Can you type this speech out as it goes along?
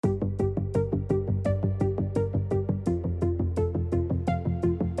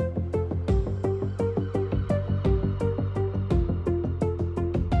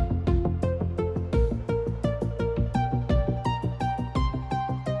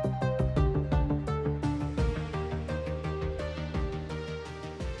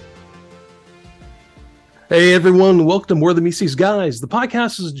Hey everyone, welcome to More Than Me Sees Guys. The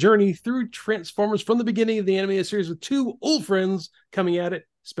podcast is a journey through Transformers from the beginning of the animated series with two old friends coming at it,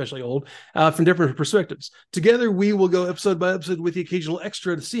 especially old, from different perspectives. Together, we will go episode by episode with the occasional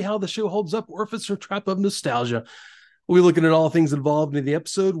extra to see how the show holds up or if it's a trap of nostalgia. We'll be looking at all things involved in the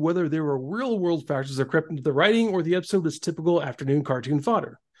episode, whether there were real-world factors that crept into the writing or the episode was typical afternoon cartoon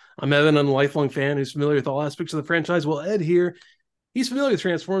fodder. I'm Evan, I'm a lifelong fan who's familiar with all aspects of the franchise, while Ed here, he's familiar with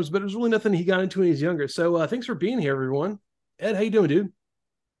Transformers, but it was really nothing he got into when he was younger. So thanks for being here, everyone. Ed, how you doing, dude?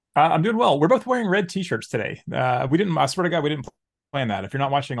 I'm doing well. We're both wearing red t-shirts today. We didn't. I swear to God, we didn't plan that. If you're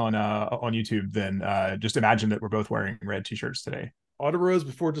not watching on YouTube, then just imagine that we're both wearing red t-shirts today. Autoros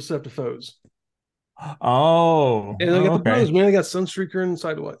before Deceptive Foes. Oh, And I got the okay, bros, man. I got Sunstreaker and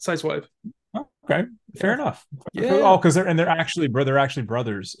Sideswipe. okay, fair Yeah. enough. Yeah. Oh, because they're actually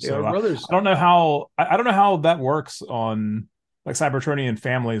brothers. They are So brothers. I don't know how that works on like Cybertronian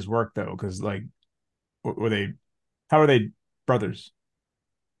families work though, because like were they how are they brothers?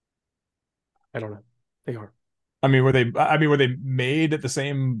 I don't know. They are. Were they made at the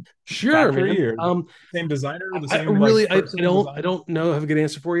same Sure, man. factory or same designer, the I same like really, I person don't, I design? don't know. I have a good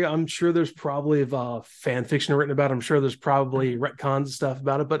answer for you. I'm sure there's probably fan fiction written about it. I'm sure there's probably retcons and stuff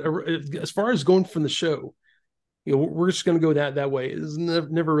about it. But as far as going from the show, we're just going to go that way. It's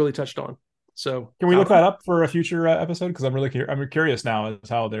never really touched on. So Can we I look don't know. that up for a future episode? Because I'm curious now as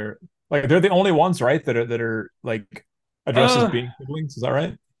how they're the only ones, right? That are like addressed as Uh, being siblings. Is that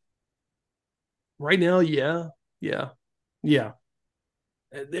right? right now, yeah, yeah, yeah.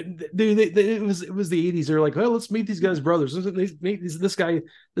 It was the 80s. They're like, well, let's meet these guys brothers. Let's meet this guy,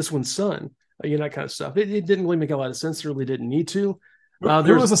 this one's son. That kind of stuff. It didn't really make a lot of sense. It really didn't need to. Who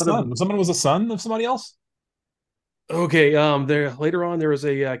There's was the a lot of son? Someone was a son of somebody else. okay. There later on there was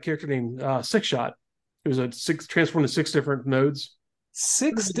a character named Six Shot. It was a six transformed to six different modes.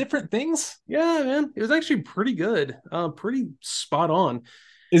 Six different things. Yeah, man, it was actually pretty good. Pretty spot on.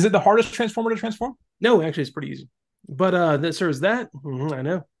 Is it the hardest transformer to transform? No, actually, it's pretty easy. But there was that. I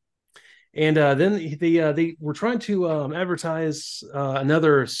know. And then they were trying to advertise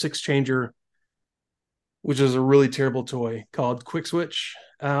another six changer, which is a really terrible toy called Quick Switch.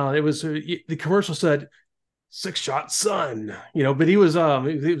 It was the commercial said six shot son, but he was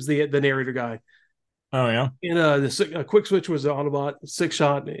the narrator guy. Oh yeah. And the Quick Switch was an Autobot. Six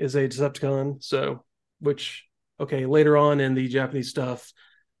shot is a Decepticon. So, which okay, later on in the Japanese stuff,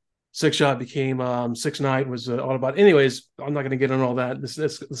 Six Shot became Six Night was Autobot. Anyways, I'm not going to get on all that. This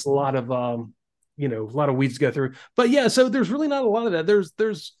a lot of a lot of weeds to go through. But yeah, so there's really not a lot of that. There's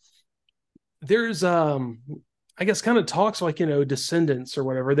I guess kind of talks like Descendants or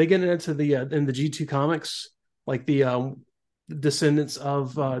whatever. They get into the in the G2 comics like the descendants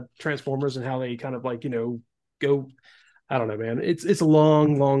of Transformers and how they kind of like go. I don't know, man. It's a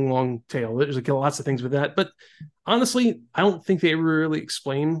long, long, long tail. There's like lots of things with that, but honestly, I don't think they ever really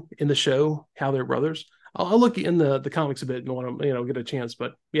explain in the show how they're brothers. I'll look in the comics a bit and want to get a chance,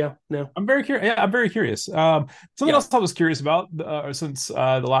 but yeah, no, I'm very curious. Yeah, I'm very curious. Something yeah, else I was curious about since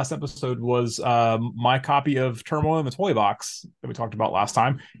the last episode was my copy of Turmoil in the Toy Box that we talked about last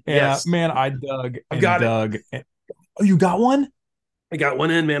time. And yes, man, I dug I've and got it. dug. Oh, you got one? I got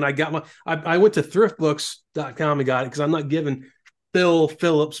one in, man. I went to thriftbooks.com and got it because I'm not giving Phil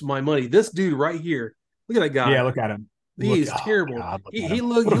Phillips my money. This dude right here, look at that Yeah, guy. look at him. He Look, is oh terrible. God, look He at he him.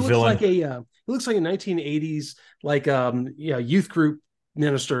 look What he a looks like villain. he looks like a 1980s like youth group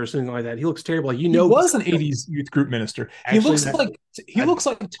minister or something like that. He looks terrible. He He's was an gonna '80s youth group minister. He actually. looks like he I, looks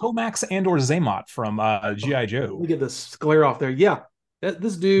like Tomax and or Zaymot from GI Let me Joe. get this glare off there. Yeah,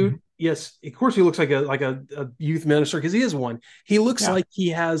 this dude. Mhm. Yes, of course he looks like a youth minister because he is one. He looks Yeah. like he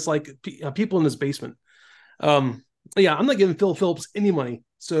has like people in his basement. Um, yeah, I'm not giving Phil Phillips any money,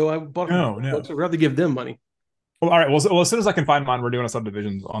 so I bought it from No, books. no. I'd rather give them money. Well, all right. Well, as soon as I can find mine, we're doing a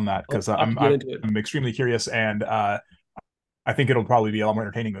subdivision on that because I'll have to get into it. I'm extremely curious, and I think it'll probably be a lot more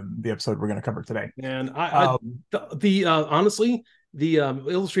entertaining than the episode we're going to cover today. And Um, the honestly, the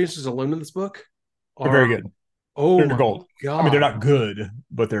illustrations alone in this book they're are very good. oh They're my gold. I mean, they're god, not good,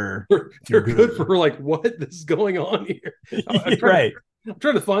 but they're they're good good. for like what this is going on here. I'm trying to Right. I'm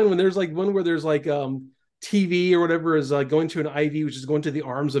trying to find when there's like one where there's like TV or whatever is going to an IV, which is going to the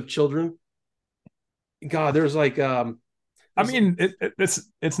arms of children. God, there's like I there's mean,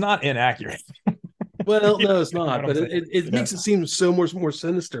 it's not inaccurate. well, You no, it's know what not, I'm but saying? it Yeah. makes it seem so much more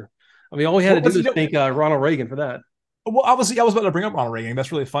sinister. I mean, all we had to Well, do you is know, thank Ronald Reagan for that. well, I was about to bring up Ronald Reagan.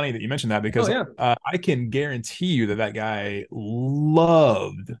 That's really funny that you mentioned that Oh because yeah, I can guarantee you that that guy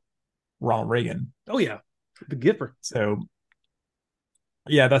loved Ronald Reagan. oh yeah, the Gipper. So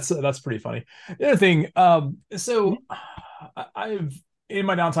yeah, that's pretty funny. The other thing, so I've in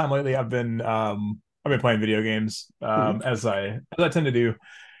my downtime lately, I've been I've been playing video games, Mhm. as I tend to do,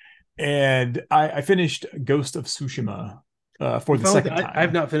 and I finished Ghost of Tsushima for You the finally, second I've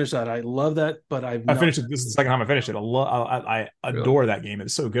time. not finished that. I love that, but I've I not finished it. This is the second time I finished it. I really. adore that game.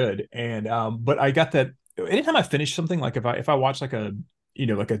 It's so good. And but I got that anytime I finish something, like if I watch like a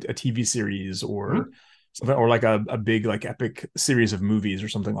like a TV series or Mhm. something, or like a big like epic series of movies or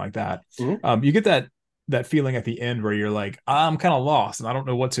something like that, Mhm. you get that feeling at the end where you're like, I'm kind of lost and I don't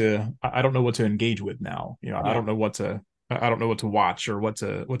know what to I don't know what to engage with now. I Yeah. don't know what to I don't know what to watch or what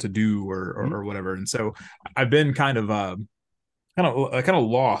to do Mhm. or whatever. And so I've been kind of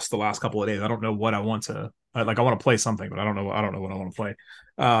lost the last couple of days. I don't know what I want to like. I want to play something, but I don't know what I want to play.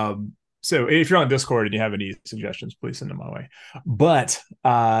 So if you're on Discord and you have any suggestions, please send them my way. But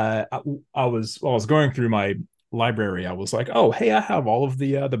while I was going through my library, I was like, oh hey, I have all of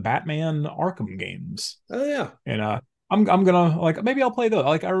the Batman Arkham games, Oh yeah. and I'm gonna like maybe I'll play those.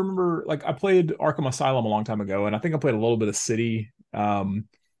 Like I remember like I played Arkham Asylum a long time ago, and I think I played a little bit of City.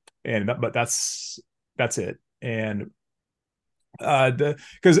 But that's it. And the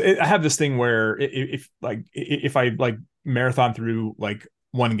because I have this thing where if I like marathon through like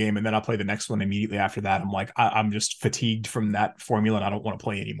one game and then I'll play the next one immediately after that, I'm like I'm just fatigued from that formula and I don't want to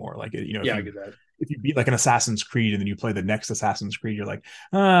play anymore. Like Yeah, I get that. if you beat like an Assassin's Creed and then you play the next Assassin's Creed, you're like,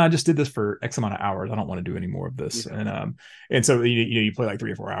 I just did this for X amount of hours. I don't want to do any more of this. Yeah. And so you play like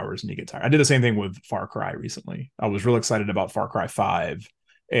 3 or 4 hours and you get tired. I did the same thing with Far Cry recently. I was real excited about Far Cry 5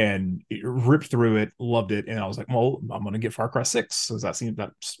 and ripped through it, loved it, and I was like, well, I'm gonna get Far Cry 6 because that seems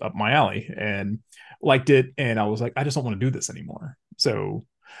that's up my alley, and liked it, and I was like, I just don't want to do this anymore. So,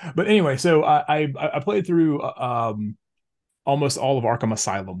 but anyway, so I played through almost all of Arkham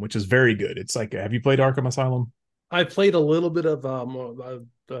Asylum, which is very good. It's like, have you played Arkham Asylum? I played a little bit of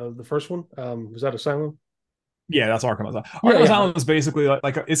the first one. Was that Asylum? Yeah, that's Arkham Asylum. Yeah, Arkham yeah. Asylum is basically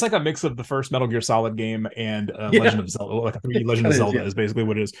it's like a mix of the first Metal Gear Solid game and Legend Yeah. of Zelda, like a 3D It Legend kind of of is, Zelda yeah. is basically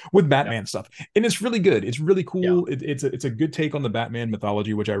what it is with Yeah. Batman stuff, and it's really good. It's really Yeah. cool. It's a good take on the Batman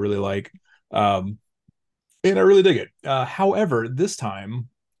mythology, which I really like, um, and I really dig it. However, this time,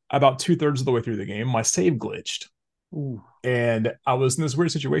 about 2/3 of the way through the game, my save glitched, Ooh. and I was in this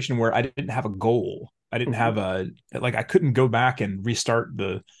weird situation where I didn't have a goal. I didn't Mhm. have a like I couldn't go back and restart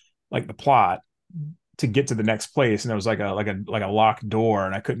the plot to get to the next place, and it was like a locked door,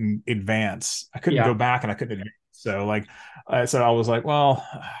 and I couldn't advance. I couldn't go Yeah. back, and I couldn't advance. So so I was like, well,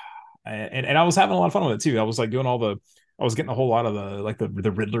 and I was having a lot of fun with it too. I was like doing I was getting a whole lot of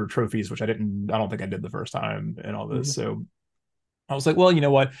the Riddler trophies, which I don't think I did the first time, and all this. Mhm. So I was like, well, you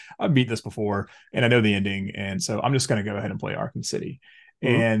know what? I've beat this before, and I know the ending, and so I'm just gonna go ahead and play Arkham City. Mhm.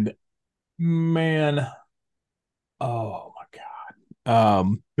 And man, oh my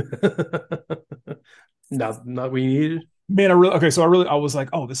God. Not what you needed. Man, I was like,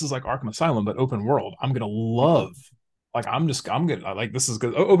 oh, this is like Arkham Asylum, but open world. I'm gonna Mhm. love. Like I'm gonna like this is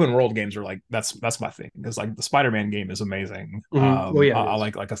good. Open world games are like that's my thing because like the Spider-Man game is amazing. Mhm. Oh yeah, it I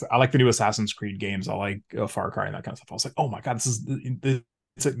is. like I said, I like the new Assassin's Creed games. I like Far Cry and that kind of stuff. I was like, oh my God, this is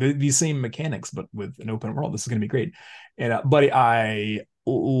it's like these same mechanics but with an open world. This is gonna be great. And buddy, I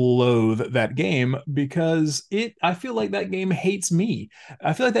loathe that game because I feel like that game hates me.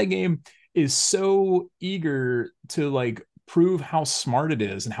 I feel like that game is so eager to like prove how smart it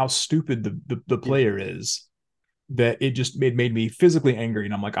is and how stupid the Yeah. player is that it just made me physically angry,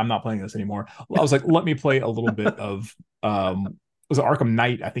 and I'm like, I'm not playing this anymore. I was like, let me play a little bit of was it Arkham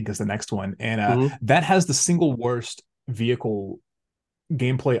Knight, I think is the next one, and Mhm. that has the single worst vehicle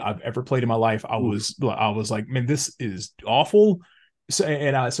gameplay I've ever played in my life. Oof. I was like, man, this is awful. So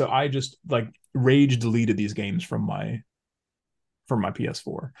I just like rage deleted these games from my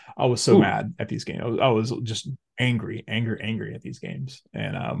PS4. I was so Ooh. mad at these games. I was just angry at these games.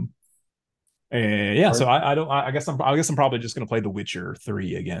 And yeah, so Sorry. I don't. I guess I'm probably just gonna play The Witcher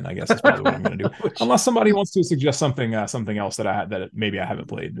 3 again. I guess is probably what I'm gonna do, Which, unless somebody wants to suggest something else that maybe I haven't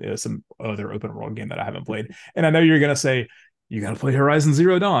played, some other open world game that I haven't played. And I know you're gonna say you gotta play Horizon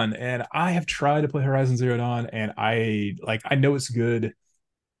Zero Dawn, and I have tried to play Horizon Zero Dawn, and I know it's good.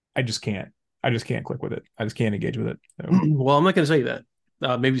 I just can't. I just can't click with it. I just can't engage with it. So well, I'm not going to say that.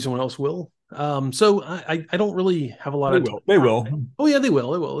 Maybe someone else will. So I don't really have a lot they of will. They will. time. Oh yeah, they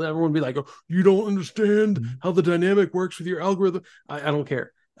will. They will. Everyone will be like, oh, you don't understand how the dynamic works with your algorithm. I don't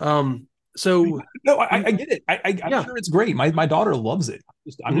care. So No, I'm I get it. I'm yeah. sure it's great. My daughter loves it.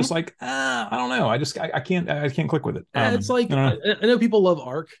 I'm just Mhm. like, I don't know. I can't click with it. It's I like don't know. I know people love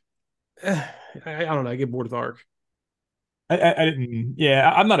Arc. I don't know. I get bored with Arc. I didn't.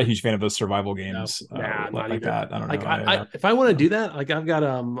 Yeah, I'm not a huge fan of those survival No, games nah, not like either. that. I don't know. Like I if I want to do that, like I've got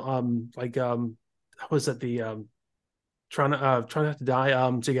like what was that the trying not to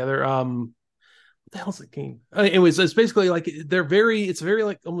die together the hell's that game? Anyways, it's basically like it's very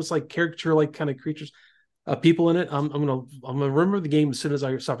like almost like caricature like kind of creatures, people in it. I'm gonna remember the game as soon as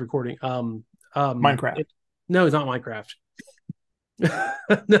I stop recording. Minecraft. No, it's not Minecraft.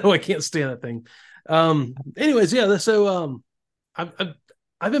 No, I can't stand that thing. Anyways, yeah. So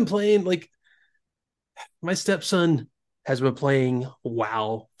I've been playing like my stepson has been playing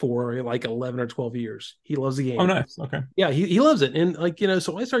WoW for like 11 or 12 years. He loves the Oh, game. nice. Okay. Yeah, he loves it. And like,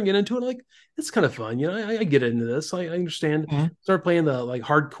 so I started getting into it, like, it's kind of fun. I get into this. I understand. Mhm. Start playing the like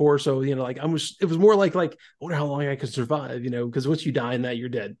hardcore. So, like it was more like, I wonder how long I could survive, because once you die in that, you're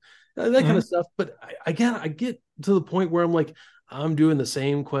dead. That kind of Mhm. stuff. But I get to the point where I'm like, I'm doing the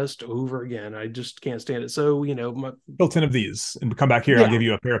same quest over again. I just can't stand it. So, Kill 10 of these and come back here. I'll yeah, give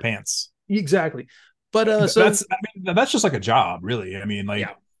you a pair of pants. exactly. But so That's, I mean, that's just like a job, really. I mean, like,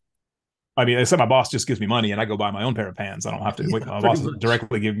 yeah, except my boss just gives me money and I go buy my own pair of pants. I don't have to wait. yeah, My pretty boss is much.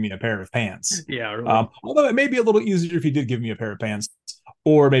 directly giving me a pair of pants. Yeah, really. Although it may be a little easier if he did give me a pair of pants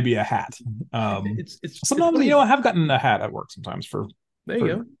or maybe a hat. It's Sometimes, funny. I have gotten a hat at work sometimes There for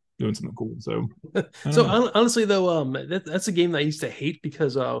you doing something cool. So go. I don't So know. honestly, though, that's a game that I used to hate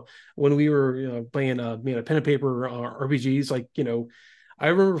because when we were playing pen and paper RPGs, like I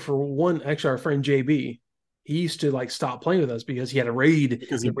remember for one, actually, our friend JB, he used to like stop playing with us because he had a raid.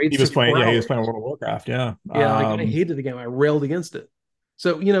 Because The raid's he was playing, 64 yeah, he was hours. playing World of Warcraft. Yeah. Yeah, like I hated the game. I railed against it.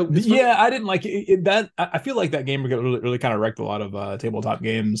 So it's funny. Yeah, I didn't like that. I feel like that game really, really kind of wrecked a lot of tabletop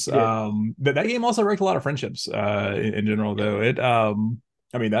games. It did. That game also wrecked a lot of friendships in general, Yeah. though.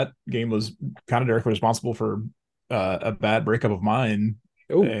 I mean, that game was kind of directly responsible for a bad breakup of mine,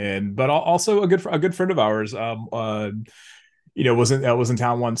 Oh, and but also a good friend of ours. Was in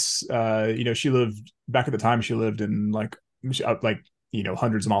town once. She lived back at the time. She lived in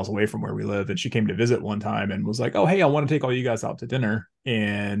hundreds of miles away from where we live, and she came to visit one time and was like, "Oh, hey, I want to take all you guys out to dinner."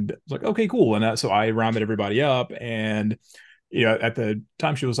 And I was like, "Okay, cool." And so I rounded everybody up, and at the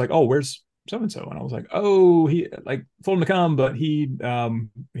time she was like, "Oh, where's so and so?" And I was like, "Oh, he like told him to come, but he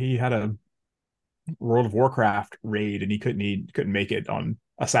had a World of Warcraft raid and he couldn't make it on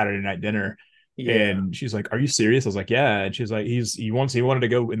a Saturday night dinner." yeah. And she's like, "Are you serious?" I was like, "Yeah." And she's like, he wanted to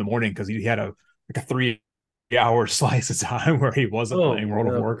go in the morning because he had a 3 hour slice of time where he wasn't Oh playing World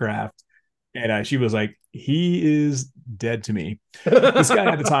of no. Warcraft. And she was like, "He is dead to me." This guy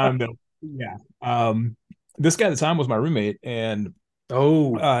at the time, though, yeah. This guy at the time was my roommate, and Oh,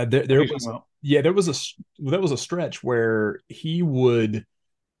 what are there you talking was about? yeah, there was a stretch where he would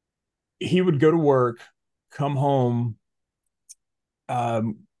go to work, come home,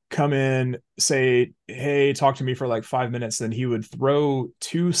 um, come in, say, "Hey, talk to me for like 5 minutes." Then he would throw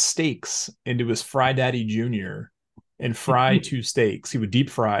two steaks into his Fry Daddy Jr. and fry two steaks. He would deep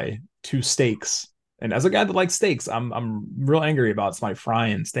fry two steaks. And as a guy that likes steaks, I'm real angry about somebody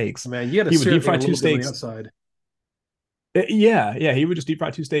frying steaks. Man, you got to He would sear deep that thing fry a two little bit on the steaks. outside. Yeah, he would just deep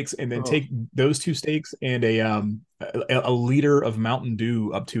fry two steaks and then Oh take those two steaks and a liter of Mountain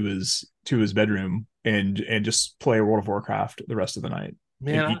Dew up to his bedroom and just play World of Warcraft the rest of the night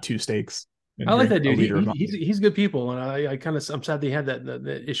man, and eat two steaks I and like drink that a dude. liter of Mountain He's Dew. good people, and I'm sad they had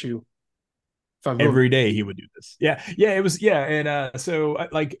that issue. If I'm going, Every day he would do this. Yeah, it was, yeah. And so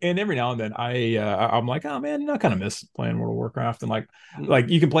like, and every now and then I'm like, "Oh man, I kind of miss playing World of Warcraft." And like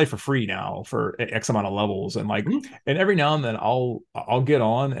you can play for free now for X amount of levels, and like, mm-hmm. and every now and then I'll get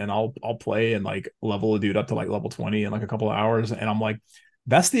on and I'll play and like level a dude up to like level 20 in like a couple of hours, and I'm like,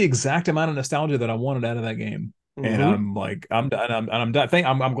 that's the exact amount of nostalgia that I wanted out of that game. And Mm-hmm. I'm like, I'm done. I'm done.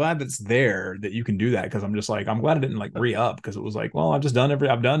 I'm glad that's there, that you can do that, because I'm just like, I'm glad I didn't like re up, because it was like, well, I've done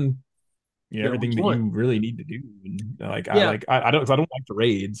Yeah, what everything you that want? you really need to do. And like Yeah, I don't, 'cause I don't like to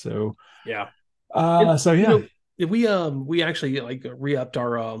raid. So yeah. And yeah. we actually like re-upped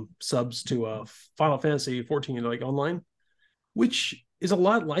our subs to Final Fantasy 14 like online, which is a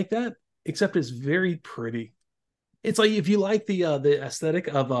lot like that, except it's very pretty. It's like if you like the aesthetic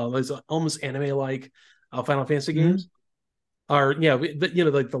of those almost anime like Final Fantasy Mhm. games, or yeah, but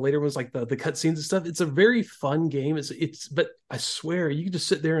like the later ones, like the cutscenes and stuff. It's a very fun game. But I swear you can just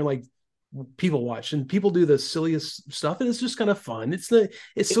sit there and like people watch and people do the silliest stuff, and it's just kind of fun. It's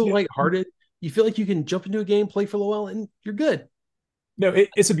so lighthearted. You feel like you can jump into a game, play for a little while, and you're good. No,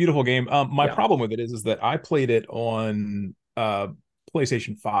 it's a beautiful game. My Yeah. problem with it is that I played it on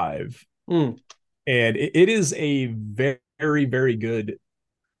PlayStation 5, Mm. and it is a very, very good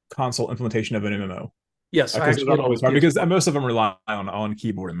console implementation of an MMO. Yes, I Because those actually had aren't it on the always hard, because PS4. most of them rely on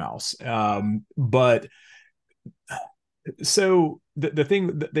keyboard and mouse. But so the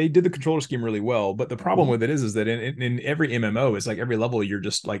thing that they did the controller scheme really well, but the problem Mhm. with it is that in every MMO, it's like every level you're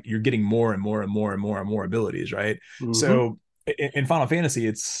just like you're getting more and more and more and more and more abilities, right? Mhm. So in Final Fantasy,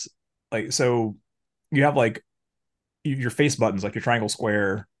 it's like, so you have like your face buttons, like your triangle,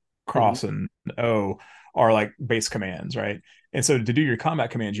 square, Mhm. cross, and O are like base commands, right? And so to do your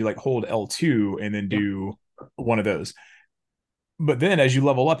combat commands, you like hold L2 and then Yep. do one of those. But then as you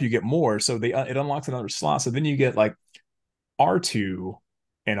level up, you get more. So it unlocks another slot. So then you get like R2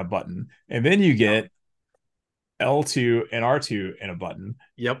 and a button, and then you Yeah. get L2 and R2 and a button,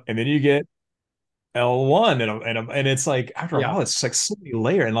 Yep. and then you get L1 and it's like after a Yeah. while it's like so many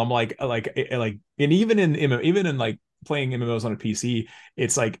layer, and I'm and even in like playing MMOs on a PC,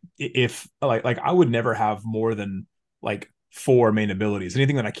 it's like if like I would never have more than like four main abilities.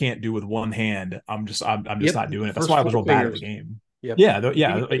 Anything that I can't do with one hand, I'm just Yep. not doing it. That's First why I was four real bad at the fingers. game. Yep. Yeah,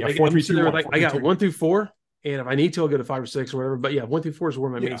 yeah, Like, four I'm three sitting two there with one, like four I three got two. 1 through 4, and if I need to, I'll go to 5 or 6 or whatever. But yeah, 1 through 4 is where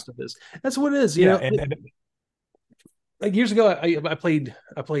my main Yeah, stuff is. That's what it is. yeah, and Like years ago, I played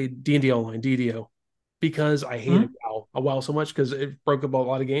D&D online, DDO, because I hated mhm, WoW so much because it broke up a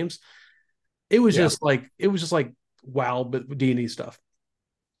lot of games. It was just like WoW, but D&D stuff.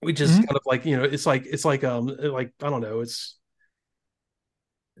 We just mhm. kind of like it's like I don't know. It's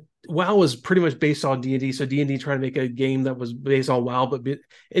WoW was pretty much based on D&D, so D&D trying to make a game that was based on WoW.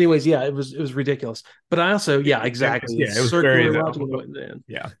 Anyways, yeah, it was ridiculous. But I also, yeah, exactly. Yeah, It's it was very circular logic and man.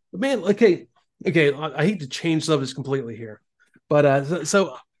 yeah. But man, okay. I hate to change subjects completely here, but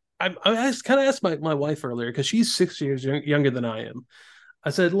so I kind of asked my wife earlier because she's 6 years younger than I am. I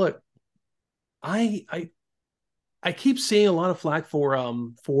said, look, I I I keep seeing a lot of flack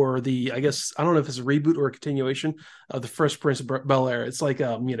for the, I guess I don't know if it's a reboot or a continuation of the Fresh Prince of Bel Air. It's like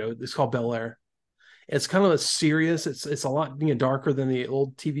it's called Bel Air. It's kind of a serious. It's a lot darker than the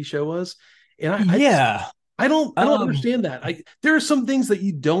old TV show was, and Yeah. I don't understand that. There are some things that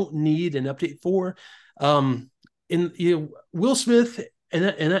you don't need an update for. In Will Smith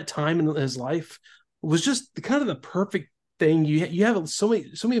in that time in his life was just kind of the perfect thing. You have so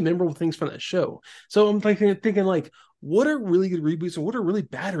many memorable things from that show. So I'm thinking like, what are really good reboots and what are really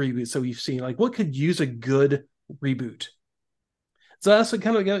bad reboots that we've seen? Like, what could use a good reboot? So that's what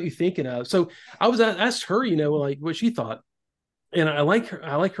kind of got you thinking of. So I was asked her, like what she thought, and I like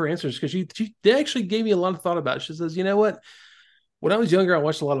her answers because she they actually gave me a lot of thought about it. She says, you know what? When I was younger, I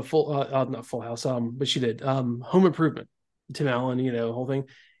watched a lot of not Full House, but she did Home Improvement, Tim Allen, whole thing,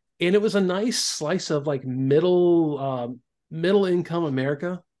 and it was a nice slice of like middle income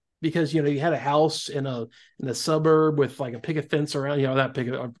America because you had a house in a suburb with like a picket fence around, that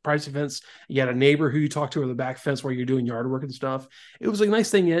picket privacy fence. You had a neighbor who you talked to over the back fence while you're doing yard work and stuff. It was like a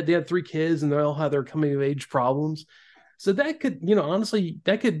nice thing. They had 3 kids and they all had their coming of age problems. So that could, honestly,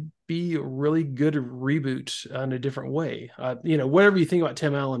 that could be a really good reboot in a different way. Whatever you think about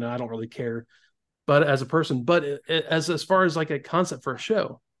Tim Allen, I don't really care, but as a person, but as far as like a concept for a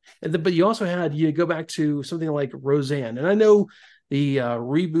show, but you also had you go back to something like Roseanne, and I know the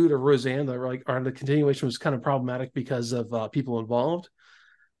reboot of Roseanne, or the continuation was kind of problematic because of people involved.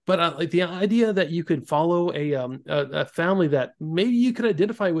 But like the idea that you could follow a family that maybe you could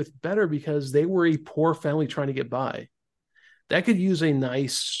identify with better because they were a poor family trying to get by, that could use a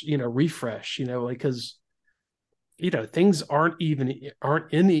nice refresh, like because things aren't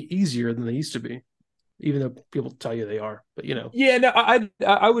any easier than they used to be, even though people tell you they are. But Yeah, no,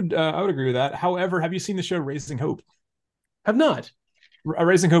 I would agree with that. However, have you seen the show Raising Hope? have not.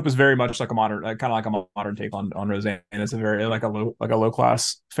 Raising Hope is very much like a modern, kind of like a modern take on Roseanne. It's a very like a low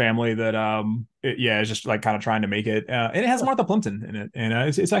class family that yeah, is just like kind of trying to make it. And it has Martha Plimpton in it, and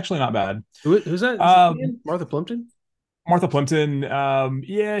it's actually not bad. Who's that? Is that again? Martha Plimpton? Martha Plimpton,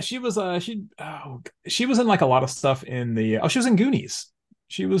 yeah, she was in like a lot of stuff in the she was in Goonies.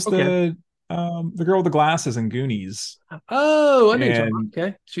 She was Okay. the girl with the glasses in Goonies, Oh, I know you're talking and about.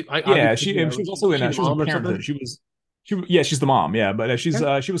 Okay. She, I was yeah, thinking, she was also in she the she was in mom or something. Parenthood. Yeah, she's the mom. Yeah, but Okay.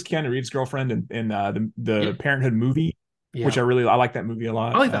 she was Keanu Reeves' girlfriend in the Yeah. Parenthood movie, which Yeah. I like that movie a I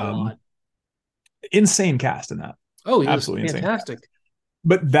lot. like that a lot. Insane cast in that, Oh, he was absolutely insane. fantastic.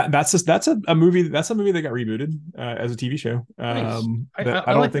 But that's a movie that got rebooted as a TV show. Nice. I, I, That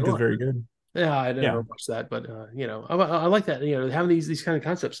I I don't like that think a is lot. very good. Yeah, I Yeah. never watched that, but I like that. Having these kind of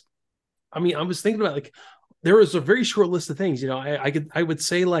concepts. I mean, I was thinking about like there was a very short list of things. I would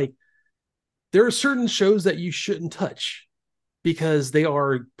say like there are certain shows that you shouldn't touch because they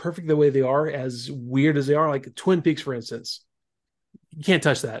are perfect the way they are, as weird as they are. Like Twin Peaks, for instance, you can't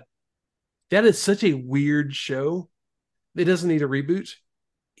touch that. That is such a weird show. It doesn't need a reboot.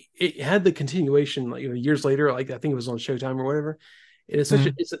 It had the continuation, like years later. Like I think it was on Showtime or whatever. And it's such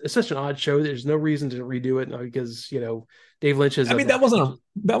a, Mhm. it's such an odd show. There's no reason to redo it because Dave Lynch is I a mean, that wasn't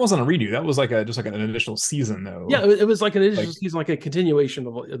a redo. That was like a just like an initial season yeah. though. It was like an additional Like season, like a continuation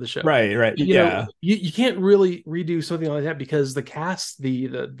of the show. right, right, You yeah. can't really redo something like that because the cast,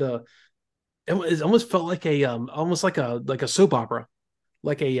 the it almost felt like a almost like a soap opera,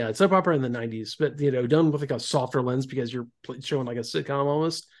 like a soap opera in the '90s, but done with like a softer lens because you're showing like a sitcom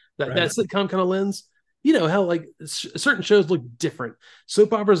almost. That Right. sitcom kind of lens. You know how like certain shows look different.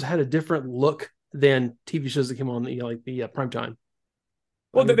 Soap operas had a different look than TV shows that came on like the prime time.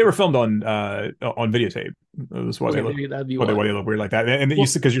 I Well, mean, they were filmed on videotape. That's why okay, they look maybe that'd be why why. they look weird like that. And you Well,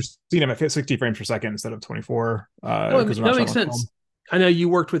 see because you're seeing them at 60 frames per second instead of 24 no, because they're that not shot makes on film. sense. I know you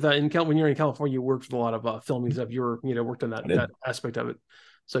worked with when you're in California, you worked with a lot of filming stuff. You were worked on I that did. aspect of it,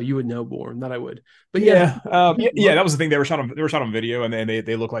 so you would know more than I would. But yeah, Yeah, look, that was the thing. They were shot on video, and then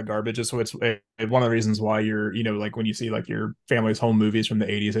they look like garbage. So it's one of the reasons why like when you see like your family's home movies from the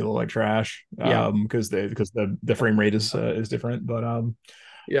 '80s, they look like trash. yeah, Because the frame rate is different.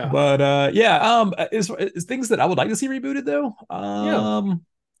 yeah, Yeah. Is things that I would like to see rebooted though. yeah,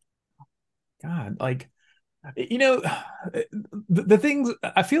 God, like you know, the things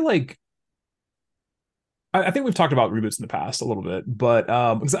I feel like I think we've talked about reboots in the past a little bit, but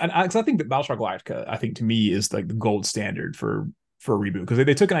because I think that Battlestar Galactica, I think to me is like the gold standard for a reboot because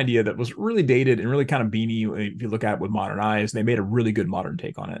they took an idea that was really dated and really kind of beanie if you look at it with modern eyes, and they made a really good modern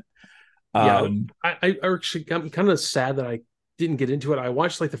take on it. yeah. Um, I actually I'm kind of sad that I didn't get into it. I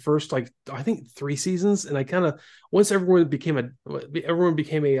watched like the first like I think 3 seasons, and I kind of once everyone became a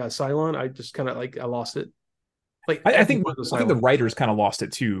Cylon, I just kind of like I lost it. Like I think everyone was a I think the Cylon. writers kind of lost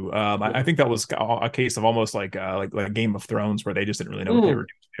it too. I Yeah. think that was a case of almost like Game of Thrones, where they just didn't really know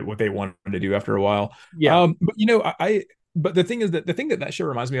Mm, what they wanted to do after a while. yeah. But but the thing is that the thing that show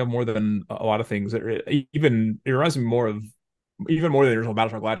reminds me of more than a lot of things, it reminds me more of even more than the original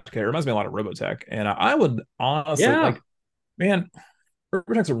Battlestar Galactica. It reminds me a lot of Robotech, and I would honestly Yeah. like, man,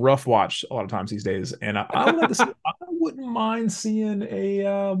 Robotech's a rough watch a lot of times these days, and I would like to see. I wouldn't mind seeing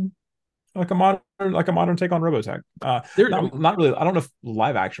a like a modern take on Robotech. There, Not really. I don't know if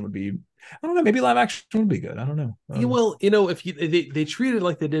live action would be. I don't know. Maybe live action would be good. I don't know. well, if they treat it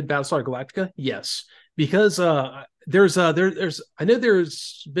like they did Battlestar Galactica, yes, because there's I know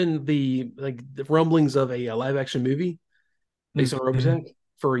there's been the rumblings of a live action movie based on Mhm. Robotech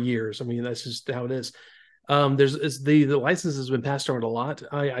for years. I mean, that's just how it is. The license has been passed around a lot.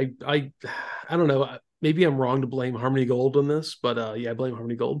 I don't know. Maybe I'm wrong to blame Harmony Gold on this, but yeah, I blame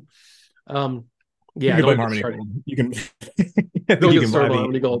Harmony Gold. Um, You yeah, I can don't blame get Harmony started. Gold. You can. I think Don't you get can. started I on think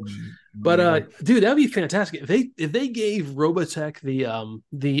Harmony Gold. But Harmony Gold. dude, that'd be fantastic if they gave Robotech the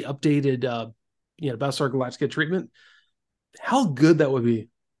updated Battlestar Galactica treatment. How good that would be.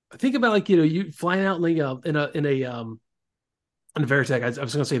 Think about like you flying out like in a Veritech. I was going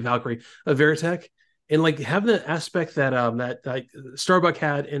to say Valkyrie, a Veritech, and like having the aspect that like Starbuck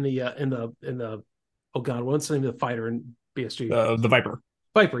had in the oh god, what's the name of the fighter in BSG? The Viper.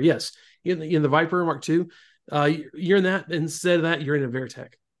 Viper, yes, in the Viper Mark II. You're in that. Instead of that, you're in a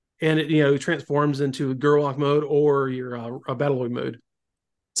Veritech, and it transforms into Gerlock mode or your a Battleoid mode.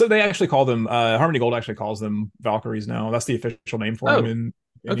 So they actually call them. Harmony Gold actually calls them Valkyries now. That's the official name for them Oh, in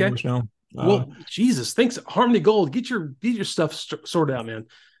okay. English now. Uh, Well, Jesus, thanks, Harmony Gold. Get your stuff sorted out, man.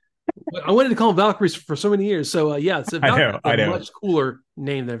 I wanted to call them Valkyries for so many years. So yeah, so Valkyrie is a I know. much cooler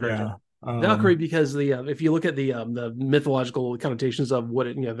name than Veritech. Yeah. Valkyrie because if you look at the mythological connotations of what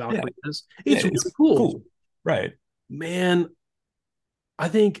Yeah. Valkyrie is, Yeah. it's It's really cool. cool. Right. Man, I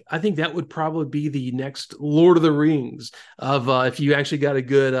think that would probably be the next Lord of the Rings of if you actually got a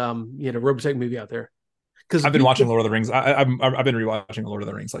good Robotech movie out there. Because I've been watching Lord of the Rings. I've been rewatching Lord of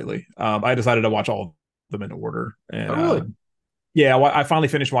the Rings lately. I decided to watch all of them in order, oh and really? yeah, I finally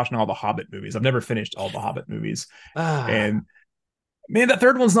finished watching all the Hobbit movies. I've never finished all the Hobbit movies, Ah, and man, that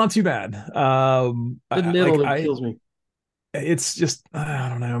third one's not too bad. the middle that kills me. It's just I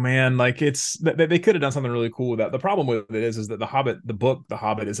don't know, man. Like they could have done something really cool with that. The problem with it is that the book, The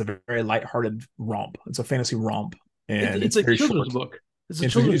Hobbit, is a very lighthearted romp. It's a fantasy romp, and It's it's a very children's short. book. It's a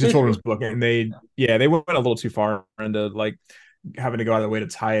children's It's a fantasy children's book. book, and they went a little too far into like having to go out of their way to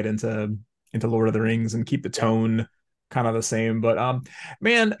tie it into Lord of the Rings and keep the tone kind of the same. But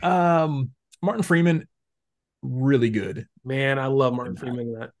man, Martin Freeman really good Man, I love Martin in that. Freeman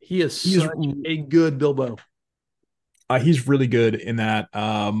in that. He is He's such a good Bilbo. he's really good in that.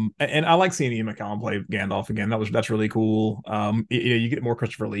 And I like seeing Ian McKellen play Gandalf again. That's really cool. You get more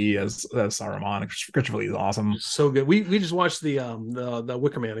Christopher Lee as Saruman. Christopher Lee is awesome. So good. We just watched the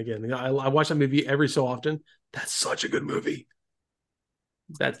Wicker Man again. I watch that movie every so often. That's such a good movie.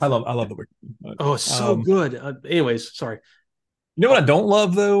 That's I love the Wicker. But, oh, it's so good. Anyways, sorry. you know what I don't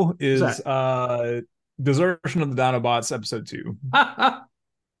love though What's is that? Desertion of the Dinobots episode 2.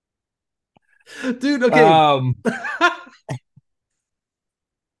 Dude, okay. Um,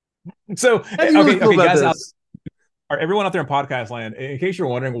 so How do you really feel okay, about guys, this? everyone out there in podcast land, in case you're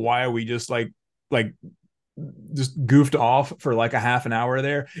wondering why we just like like just goofed off for like a half an hour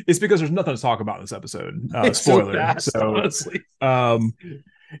there, it's because there's nothing to talk about in this episode. It's so Spoiler. fast, So honestly.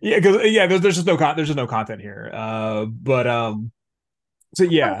 yeah, because there's just no content here. So I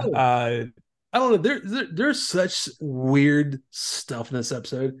yeah, don't know. I don't know. There's such weird stuff in this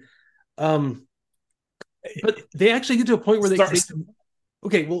episode. Um, but they actually get to a point where start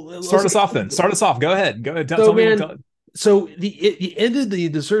okay, well, start us off then. Start us off. Go ahead. Go ahead. So Tell me what. man, so it ended the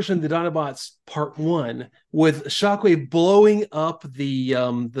desertion of the Dinobots part one with Shockwave blowing up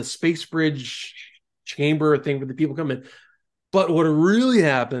the space bridge chamber thing where the people come in. But what really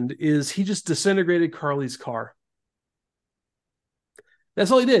happened is he just disintegrated Carly's car.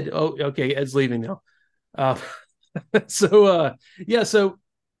 That's all he did. Oh, okay, Ed's leaving now. Uh, yeah, so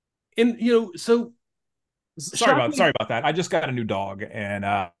and so Sorry Shockwave. about that. I just got a new dog, and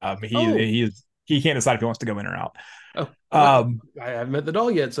Oh, he can't decide if he wants to go in or out. oh, well, Um, I haven't met the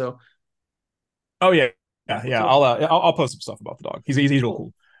dog yet, so oh yeah, so I'll post some stuff about the dog. He's real cool, cool.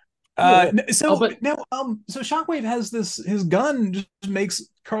 cool. Oh, So but now, so Shockwave has his gun just makes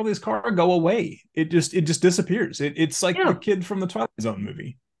Carly's car go away. It just disappears. It's like the yeah, kid from the Twilight Zone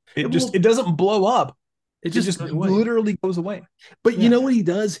movie. well, It doesn't blow up. it It just just goes away. literally goes away. But you Yeah. know what he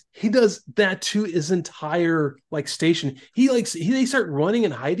does? He does that to his entire like station. They start running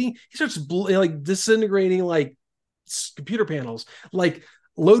and hiding. He starts like disintegrating like computer panels, like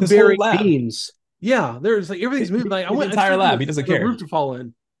load His whole bearing lab, beams. Yeah, there's like everything's moving. Like his I entire expected lab. He doesn't the care. roof to fall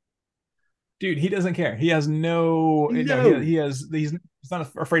in. Dude, he doesn't care. He has no, No, he's not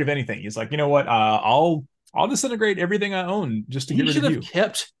afraid of anything. He's like, you know what? I'll disintegrate everything I own just to he get rid should of have you.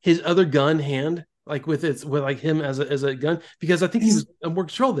 kept his other gun hand like with like him as a gun because I think he He's was more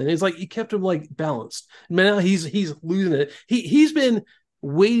control then. It's like he kept him like balanced. Now he's losing it. He's been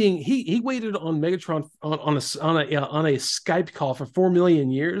waiting. He waited on Megatron on a Skype call for 4 million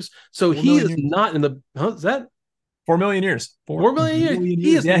years. So four he million is years. not in the is that 4 million years. 4 million years? 4 million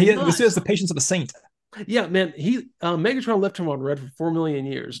He years. is Yeah, not. this is the patience of a saint. Yeah, man. He Megatron left him on red for 4 million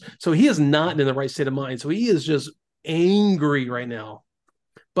years. So he is not in the right state of mind. So he is just angry right now.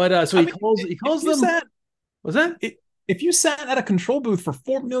 But so I mean, he if calls you them. sat Was that? if you sat at a control booth for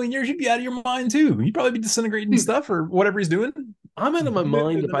 4 million years, you'd be out of your mind too. You'd probably be disintegrating Dude, stuff or whatever he's doing. I'm out of my Moving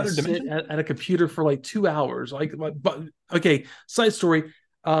mind to if I another sit dimension. at a computer for like 2 hours. But okay. Side story.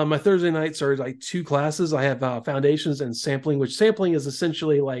 My Thursday nights are like two classes. I have foundations and sampling, which sampling is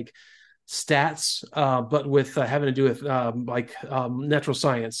essentially like stats, but with having to do with natural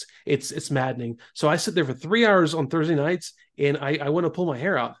science. It's maddening. So I sit there for 3 hours on Thursday nights, and I want to pull my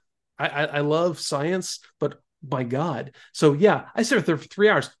hair out. I love science, but my God. So yeah, I sit there for 3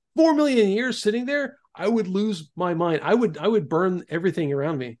 hours. 4 million years sitting there, I would lose my mind. I would burn everything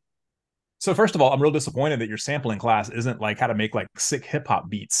around me. So first of all, I'm real disappointed that your sampling class isn't like how to make like sick hip hop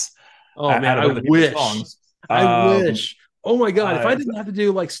beats Oh man, out of I other people's wish. songs. I Um, wish. Oh my God, if I uh, didn't have to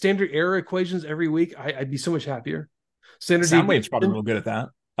do like standard error equations every week, I'd be so much happier. Standard Soundwave's probably deviation. real good at that.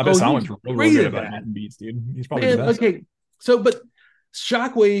 I bet Oh, he's Soundwave's real great good at about that. making beats, dude. He's probably the Man, best. okay. But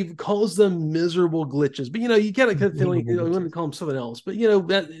Shockwave calls them miserable glitches. But you kind of feeling Miserable we want to glitches. call them something else. But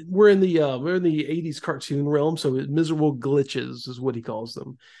that we're in the 80s cartoon realm, so miserable glitches is what he calls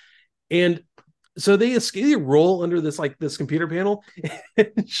them. And so they roll under this computer panel. And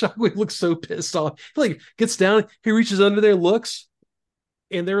Shockwave looks so pissed off. He like gets down, he reaches under there, looks,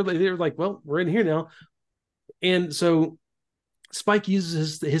 and they're like, well, we're in here now. And so Spike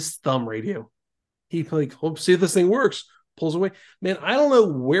uses his thumb radio. He like, hope see if this thing works. Pulls away. Man, I don't know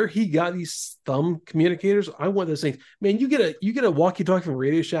where he got these thumb communicators. I want those things. Man, you get a walkie-talkie from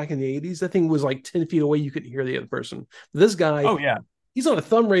Radio Shack in the 80s. That thing was like 10 feet away. You couldn't hear the other person. This guy, Oh yeah. he's on a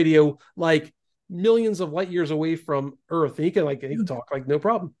thumb radio like millions of light years away from Earth. And he can Dude, talk like no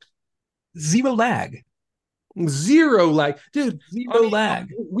problem. zero lag. Zero lag. Dude, I Zero mean,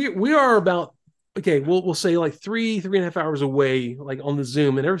 lag. we are about okay, we'll say like three and a half hours away, like on the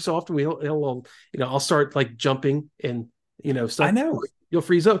Zoom, and every so often he'll I'll start like jumping and I stuff. know. You'll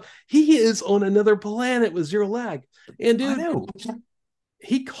freeze up. He is on another planet with zero lag, and I dude, know.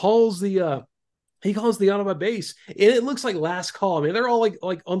 he calls he calls the Autobot base, and it looks like last call. I mean, they're all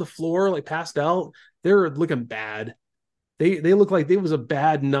like on the floor, like passed out. They're looking bad. They look like it was a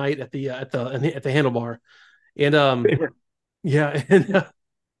bad night at the handlebar, and They were yeah, and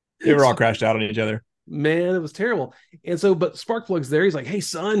they were all crashed out on each other. man, it was terrible. And so, but Sparkplug's there. He's like, "Hey,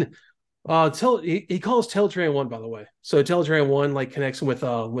 son, he calls Teletran One, by the way. So Teletran One like connects him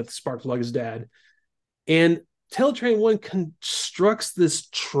with Sparkplug's dad, and Teletran One constructs this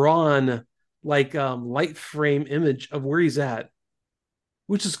Tron like light frame image of where he's at,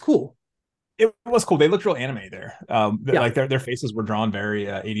 which is cool. it was cool. They looked real anime there. Yeah. Like their faces were drawn very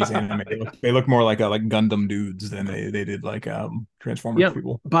 80s anime. They look more like Gundam dudes than they did like Transformers Yeah.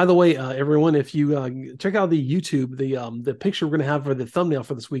 people. By the way, everyone, if you check out the YouTube, the picture we're gonna have for the thumbnail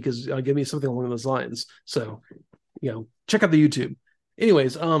for this week is give me something along those lines. So, check out the YouTube.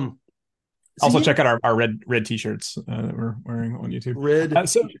 Anyways, so Also, yeah, check out our red t-shirts that we're wearing on YouTube. Red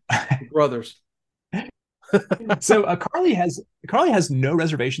So Brothers. so Carly has no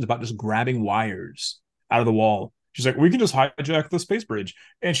reservations about just grabbing wires out of the wall. She's like, we can just hijack the space bridge,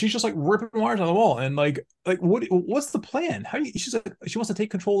 and she's just like ripping wires out of the wall. And what's the plan? She's like, she wants to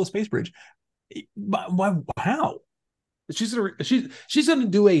take control of the space bridge. Why? How? She's gonna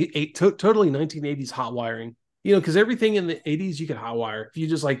do totally 1980s hot wiring. Because everything in the 80s you could hot wire. If you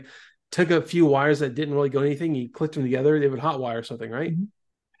just like took a few wires that didn't really go anything, you clicked them together, they would hot wire something, right?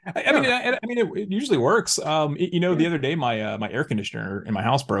 I mean, it usually works. The Yeah. other day my air conditioner in my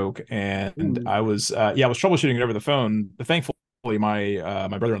house broke, and Ooh. I was troubleshooting it over the phone. Thankfully, my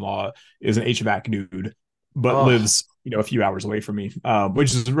brother-in-law is an HVAC dude, but Oh, lives a few hours away from me,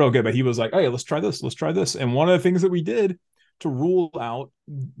 which is real good. But he was like, "Hey, let's try this. Let's try this." And one of the things that we did to rule out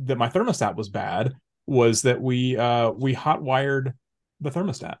that my thermostat was bad was that we hot wired the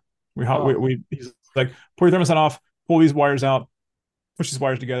thermostat. oh, He's like, pull your thermostat off, pull these wires out, push these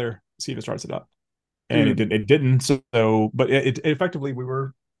wires together, see if it starts it up. And dude, it didn't. So but it effectively we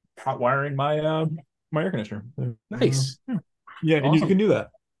were hot wiring my air conditioner. nice, Yeah, and you awesome. can do that.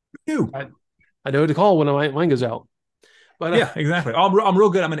 You. I know who to call when mine goes out. But Yeah, exactly. I'm real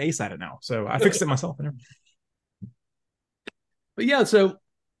good. I'm an ace at it now. So I fixed it myself. but yeah, so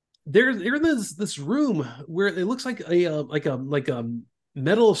they're in this room where it looks like a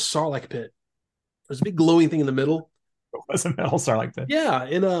metal sarlacc pit. There's a big glowing thing in the middle. It wasn't metal star like that. Yeah,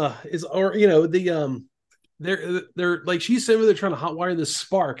 and is or the they're like she's sitting there trying to hotwire this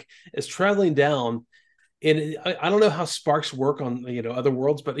spark. It's traveling down, and I don't know how sparks work on other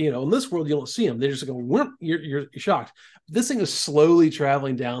worlds, but in this world you don't see them. They just go, whoop, you're shocked. This thing is slowly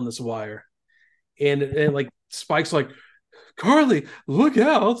traveling down this wire, and like Spike's like, Carly, look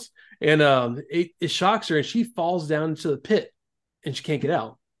out, and it shocks her, and she falls down into the pit, and she can't get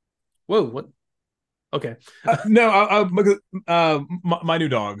out. Whoa, what? Okay, No, my new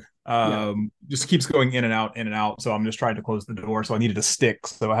dog yeah. just keeps going in and out, in and out. So I'm just trying to close the door. So I needed a stick.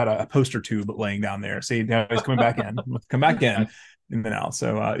 So I had a poster tube laying down there. See, now he's coming back in. Come back in and out.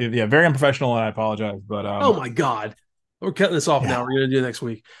 So yeah, very unprofessional, and I apologize. But Oh my God. We're cutting this off now. yeah. We're gonna do it next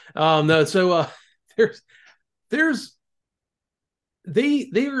week. No, so there's there's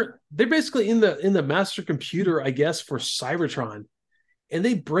they're basically in the master computer, I guess, for Cybertron, and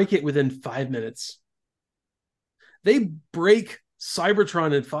they break it within 5 minutes. They break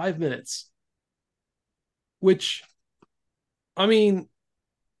Cybertron in 5 minutes, which I mean,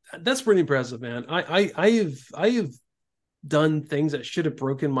 that's pretty impressive, man. I have done things that should have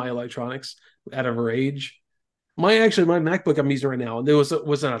broken my electronics out of rage. My MacBook I'm using right now, and it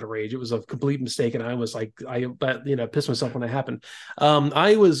was not a rage. It was a complete mistake, and I was like, pissed myself when that happened.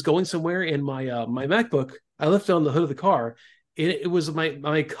 I was going somewhere, and my MacBook I left it on the hood of the car. It was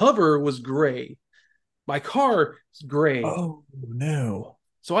my cover was gray. My car is gray. Oh no.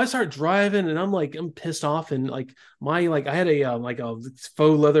 So I start driving, and I'm pissed off, and I had a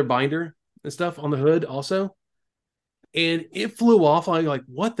faux leather binder and stuff on the hood also, and it flew off. I'm like,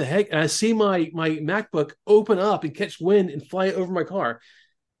 what the heck? And I see my MacBook open up and catch wind and fly over my car.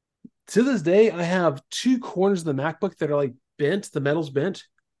 To this day, I have two corners of the MacBook that are like bent. The metal's bent.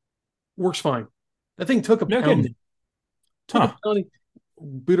 Works fine. That thing took a No pounding. kidding. Took a Huh. pounding.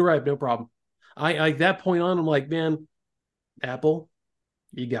 Boot arrived, no problem. I that point on, I'm like, man, Apple,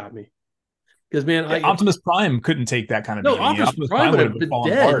 you got me. Because man, Yeah, I Optimus Prime couldn't take that kind of no beating. Optimus Optimus Prime Prime would would have have been fallen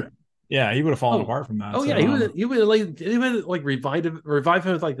dead. apart. Yeah, he would have fallen Oh, apart from that. oh yeah, So he would like revive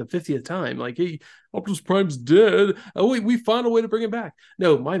him like the 50th time. Like, hey, Optimus Prime's dead. Oh wait, we found a way to bring him back.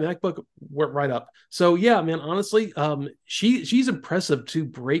 No, my MacBook went right up. So yeah, man, honestly, she's impressive to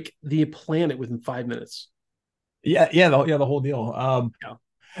break the planet within 5 minutes. the whole deal. Yeah,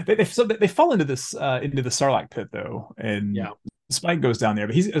 They fall into the Sarlacc pit though, and yeah, Spike goes down there,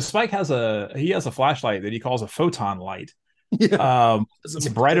 but Spike has a flashlight that he calls a photon light. yeah. It's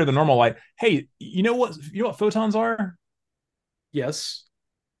brighter than normal light. Hey, you know what photons are? Yes,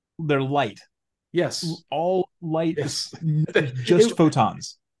 They're light. yes, All light is yes. just It-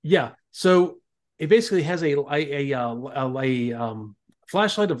 photons. yeah. So it basically has a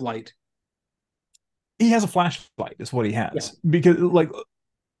flashlight of light. He has a flashlight, is what he Yeah. has. Because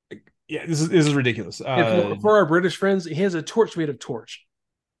yeah, this is ridiculous. And for our British friends, he has a torch made of torch.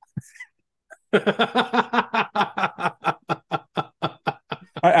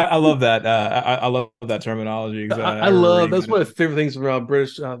 I I love that. I love that terminology because I I remember love reading that's that. one of the favorite things from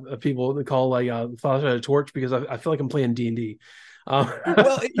British people they call like flashlight a torch because I feel like I'm playing D&D. Well,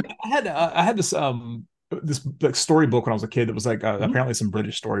 I had this like storybook when I was a kid that was like apparently some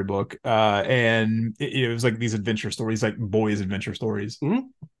British storybook, and it was like these adventure stories, like boys' adventure stories. Mhm.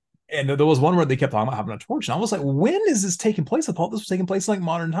 And there was one where they kept talking about having a torch, and I was like, "When is this taking place?" I thought this was taking place in like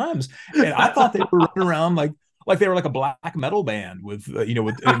modern times, and I thought they were running around like they were like a black metal band with with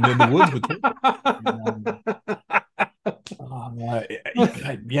in the woods with torches.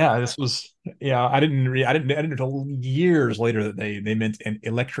 And, yeah, this was yeah. I didn't until years later that they meant an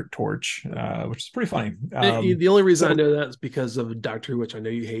electric torch, which is pretty funny. The only reason I So know that is because of Doctor Who, which I know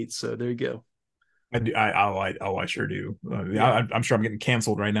you hate. So there you go. I sure do. Yeah. I'm sure I'm getting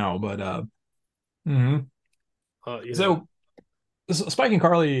canceled right now, but mhm. You know. So Spike and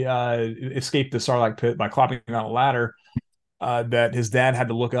Carly escaped the Sarlacc pit by climbing down a ladder that his dad had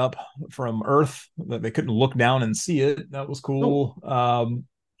to look up from Earth. That they couldn't look down and see it. That was Oh. cool.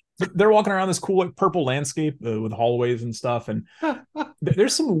 But they're walking around this cool like purple landscape with hallways and stuff, and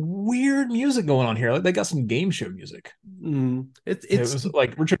there's some weird music going on here. Like they got some game show music. It It's was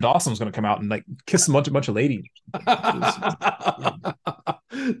like Richard Dawson was going to come out and like kiss a bunch of ladies.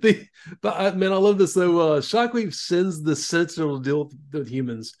 the but man, I love this though. Shockwave sends the Sentinel to deal with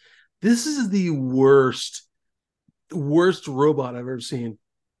humans. This is the worst robot I've ever seen.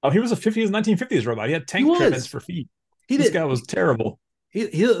 Oh, he was a 1950s robot. He had He tank treads was. for feet. He This did. guy was terrible.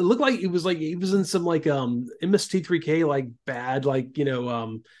 He looked like he was in some like MST3K like bad like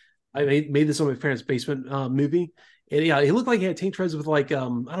I made this on my parents' basement movie. And yeah, he looked like he had tank treads with like I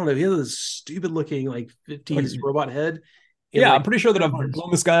don't know, he had this stupid looking like 50s robot head and Yeah, like I'm pretty sure that I've arms.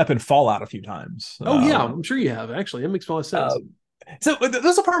 blown this guy up in Fallout a few times. Oh yeah, I'm sure you have actually. That makes a lot of sense. So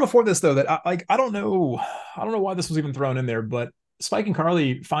there's a part before this though that I don't know why this was even thrown in there, but Spike and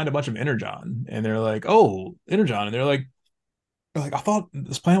Carly find a bunch of energon and they're like, oh, energon, and they're like, I thought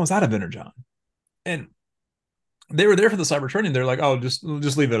this planet was out of energon, and they were there for the Cybertronian. They're like, oh, just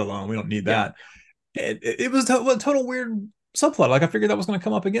leave it alone. We don't need Yeah. that. It was a total weird subplot. Like I figured that was going to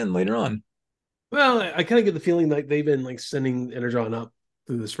come up again later on. Well, I kind of get the feeling like they've been like sending Energon up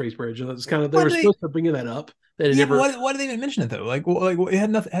through the space bridge. And it's kind of they Why were do they? supposed to bring that up. That it Yeah, but never. why did they even mention it though? Like it had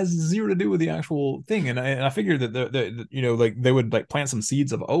nothing, has zero to do with the actual thing. And I figured that like they would like plant some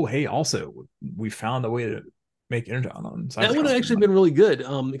seeds of, oh, hey, also we found a way to make energon on That would have Cybertron. actually been really good.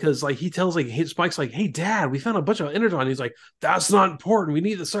 Because like he tells like Spike's like, "Hey, Dad, we found a bunch of Energon." He's like, "That's not important. We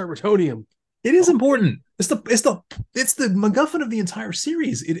need the Cybertonium." It is Okay. important. It's the MacGuffin of the entire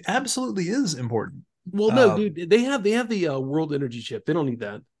series. It absolutely is important. Well, no, Uh, dude, they have the world energy chip. They don't need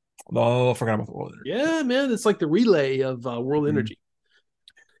that. oh, I forgot about the world energy. Yeah, man, it's like the relay of world Mhm. energy.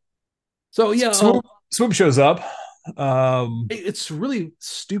 So yeah, Swoop shows up. Um, it's really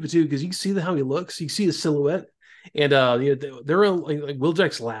stupid too because you can see how he looks. You see the silhouette, and they're in like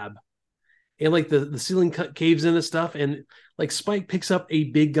Wheeljack's lab, and like the ceiling caves in and stuff, and like Spike picks up a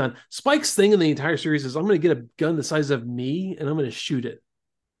big gun. Spike's thing in the entire series is I'm going to get a gun the size of me and I'm going to shoot it.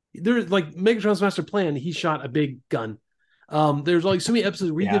 There's like Megatron's master plan. He shot a big gun. There's like so many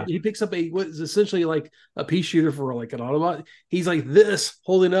episodes where yeah. he picks up a what is essentially like a pea shooter for like an Autobot. He's like this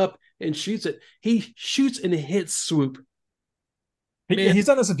holding up and shoots it. He shoots and hits Swoop. Man, He's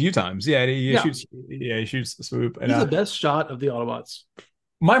done this a few times. Yeah, he yeah, shoots. Yeah, he shoots Swoop. And he's the best shot of the Autobots.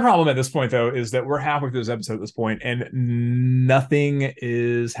 my problem at this point, though, is that we're halfway through this episode at this point, and nothing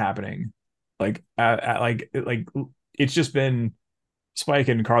is happening. Like it's just been Spike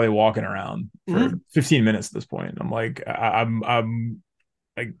and Carly walking around for Mm-hmm. 15 minutes at this point. I'm like, I'm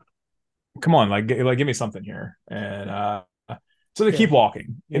like, come on, like give me something here. And so they Yeah, keep walking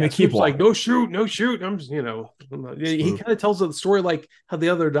and yeah. they keep Swoop's like, walking. no shoot, no shoot. He Swoop. kind of tells the story like how the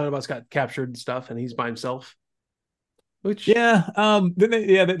other Dinobots got captured and stuff, and he's by himself. Which Yeah,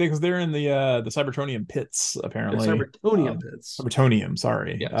 because they're in the Cybertronium pits the apparently. Cybertonium pits. Cybertonium,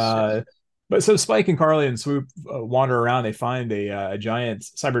 sorry. Yes, yes. But so Spike and Carly and Swoop wander around. They find a giant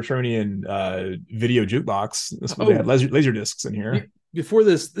Cybertronian video jukebox. They had Oh, laser discs in here. before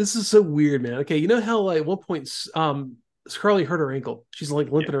this is so weird, man. Okay, you know how like at one point Carly hurt her ankle. She's like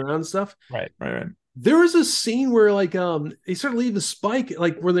Yeah, limping around and stuff. right. There was a scene where like they start leaving Spike,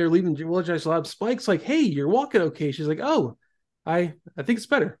 like when they're leaving Will Jack's lab, Spike's like, "Hey, you're walking okay." She's like, "Oh, I think it's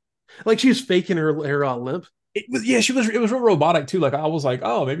better." Like she was faking her limp. It was yeah, she was. It was real robotic too. Like I was like,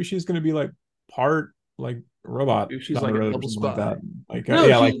 oh, maybe she's gonna be like part like robot She's down the like a road or double something like that. spy. Like No,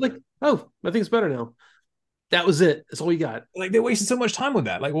 yeah, she's like, "Oh, I think it's better now." That was it. That's all we got. like they wasted so much time with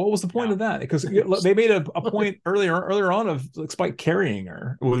that. Like, what was the point Yeah. of that? Because they made a point earlier on of like Spike carrying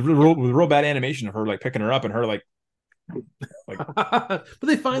her with real bad animation of her like picking her up and her like Like, But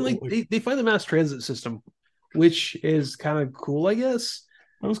they find like like they find the mass transit system, which is kind of cool, I guess.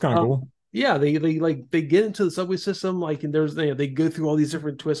 that was kind of Um, cool. yeah, they like they get into the subway system, like, and there's they go through all these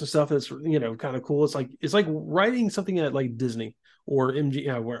different twists and stuff. That's kind of cool. It's like writing something at like Disney or MG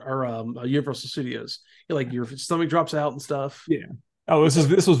or Universal Studios. Like your stomach drops out and stuff. Yeah. Oh,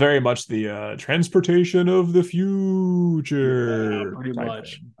 this was very much the transportation of the Yeah, future pretty type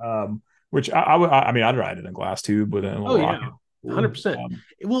much. thing. Which I mean, I'd ride it in a glass tube with a Oh little yeah, rocket. Cool. 100%.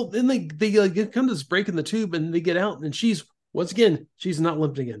 Well, then they like come to this break in the tube and they get out and she's once again she's not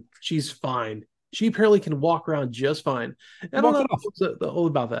limping again. She's fine. She apparently can walk around just fine. I She don't walked know it off. what's all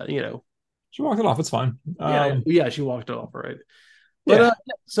about that. She walked it off. It's fine. Yeah, she walked it off, right? But Yeah.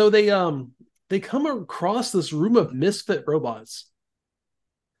 so they come across this room of misfit robots.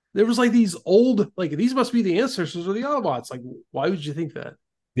 There was like these old, like these must be the ancestors of the Autobots. Like, why would you think that?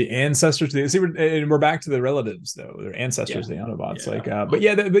 The ancestors, see, and we're back to the relatives though. They're Yeah, ancestors, the Autobots. yeah. Like, but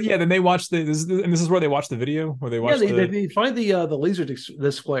yeah, then they watch and this is where they watch the video where they Yeah, watch the they find the laser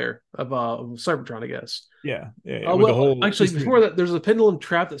disc flare of Cybertron, I guess. yeah, with the Well, whole actually, before that, there's a pendulum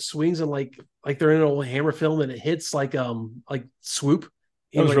trap that swings and like they're in an old hammer film and it hits like swoop.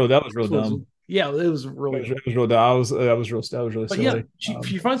 And, like, that was real dumb. yeah, it was really dumb. It was real dumb. That was really But yeah, silly.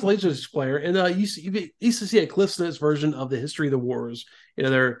 she finds the laser disc flare, and you used to see a Cliff's Notes version of the history of the wars.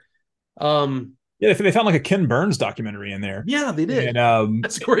 They're Yeah, they found like a Ken Burns documentary in there, yeah, they did. and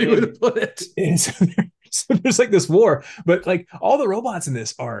That's a great way to put it. and so there's like this war, but like all the robots in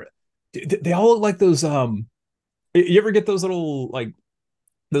this are they all look like those. You ever get those little like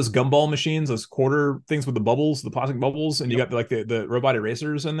those gumball machines, those quarter things with the bubbles, the plastic bubbles, and you Yep. got like the robot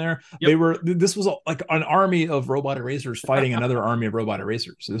erasers in there. Yep. This was like an army of robot erasers fighting another army of robot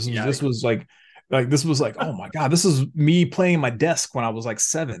erasers. Yeah. This was like, oh my god, this is me playing my desk when I was like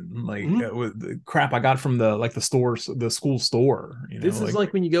 7, like Mhm. with the crap I got from the school store, This is like.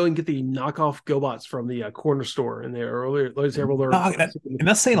 like when you go and get the knockoff GoBots from the corner store in there earlier. And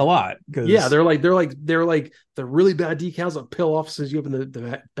that's saying a lot Yeah, because they're like the really bad decals that peel off as soon as you open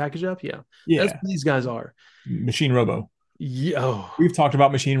the package up. Yeah, that's yeah, what these guys are. Machine Robo. Yeah, oh, We've talked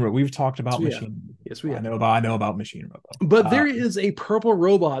about Machine Robo. We've talked yes, about we have. Machine. Yes, we have. I know about Machine Robo. But there is a purple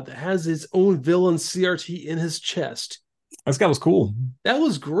robot that has its own villain CRT in his chest. This guy was cool. That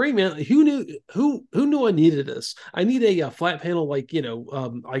was great, man. Who knew? Who knew I needed this? I need a flat panel, like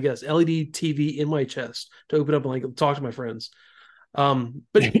I guess LED TV in my chest to open up and like talk to my friends. But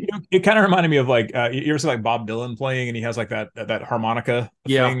It kind of reminded me of like you ever see like Bob Dylan playing and he has like that harmonica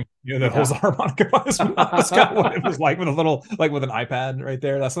yeah, thing, that holds the harmonica by his mouth. That's kind of what it was like with a little like with an iPad right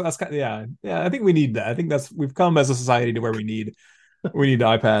there. That's kind of, yeah. I think we need that. I think we've come as a society to where we need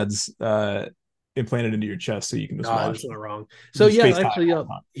iPads implanted into your chest so you can just God, watch that's not wrong. So yeah, space time actually, all the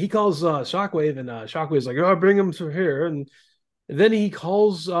time. he calls Shockwave, and Shockwave's like, "Oh, bring him to here," and then he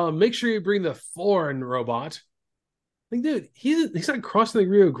calls, "Make sure you bring the foreign robot." Like, dude, he's not crossing the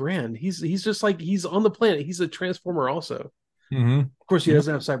Rio Grande. He's just like he's on the planet. He's a transformer, also. Mm-hmm. Of course, he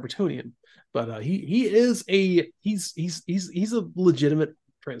doesn't have Cybertonian, but he is he's a legitimate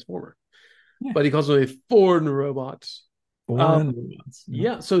transformer. Yeah. But he calls him a foreign robot. Foreign robots.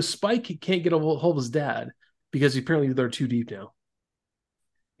 Yeah, so Spike can't get a hold of his dad because apparently they're too deep now.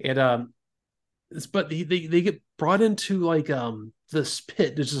 And but they get brought into like this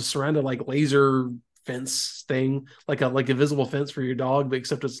pit that's just surrounded like laser fence thing, like a visible fence for your dog, but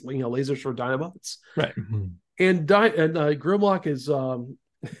except it's lasers for Dinobots. Right. And Grimlock is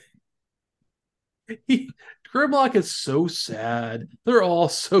Grimlock is so sad. They're all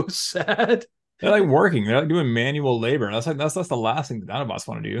so sad. They're like working. They're like doing manual labor. That's the last thing the Dinobots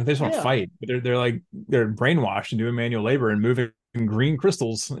want to do. They just want to Yeah. fight. But they're brainwashed and doing manual labor and moving green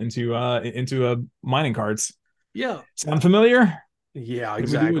crystals into mining carts. Yeah. Sound familiar? Yeah,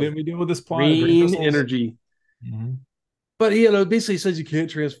 exactly. Didn't we deal with this plot? Green energy. Mm-hmm. But basically says you can't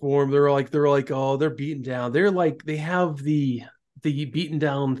transform. They're like, oh, they're beaten down. They're like, they have the beaten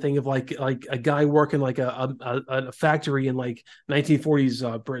down thing of like a guy working like a factory in like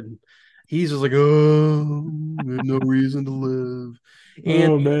 1940s Britain. He's just like, oh, no reason to live.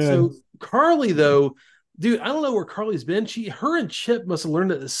 And Oh man. so Carly, though, dude, I don't know where Carly's been. Her and Chip must have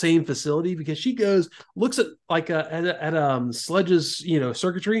learned at the same facility because she goes, looks at like at Sledge's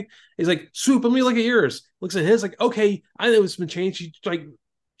circuitry. He's like, Swoop, let me look at yours. Looks at his, like, okay, I know it's been changed.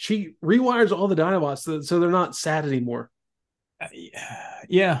 She rewires all the Dinobots so they're not sad anymore.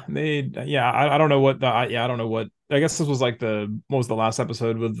 Yeah, I don't know what I don't know what. I guess this was like what was the last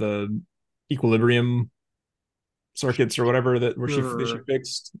episode with the equilibrium circuits or whatever that she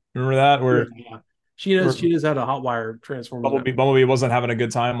fixed. Remember that where Yeah. She knows how to hotwire Transformers. Bumblebee wasn't having a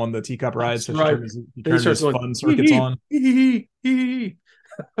good time on the teacup ride, so Right. he They turned start his going, fun hee circuits hee, on. hee hee, hee hee.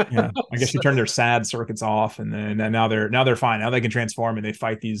 Yeah, I guess she turned their sad circuits off, and then now they're fine. Now they can transform and they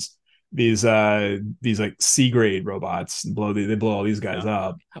fight these like C grade robots and they blow all these guys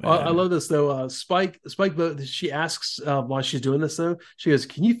up. I love this though. Spike, she asks while she's doing this though. She goes,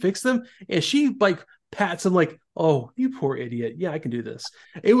 "Can you fix them?" And she like pats him like, "Oh, you poor idiot. Yeah, I can do this."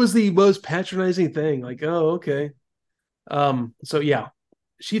 It was the most patronizing thing. Like, oh, okay. So yeah,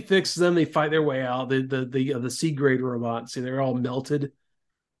 she fixes them. They fight their way out. The C grade robots. See, they're all melted.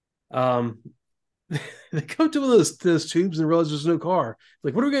 Um, they come to one of those tubes and realize there's no car.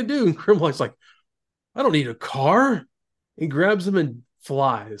 Like, what are we gonna do? And Grimlock's like, I don't need a car. He grabs him and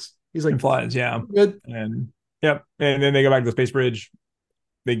flies. He's like, and flies, yeah. good. And yep. And then they go back to the space bridge.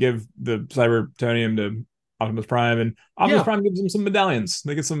 They give the cybertonium to Optimus Prime, and Optimus Prime gives them some medallions.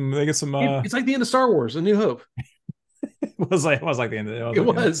 They get some. It's like the end of Star Wars: A New Hope. It was like the end of it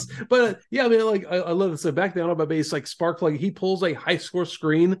was. But yeah, I mean, like I love it. So back down on my base, like Spark, like he pulls a high score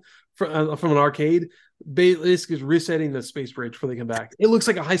screen from an arcade, basically resetting the space bridge before they come back. It looks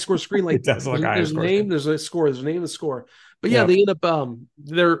like a high score screen. Like it does look there's a name, there's a score, there's a name, and a score. But yeah, they end up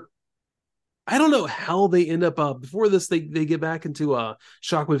they're. I don't know how they end up before this. They get back into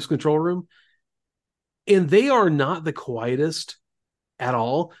Shockwave's control room, and they are not the quietest at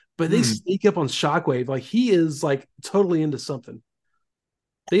all. But they sneak up on Shockwave. Like he is like totally into something.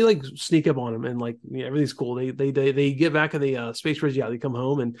 They like sneak up on him and like everything's cool. They get back in the space bridge. Yeah, they come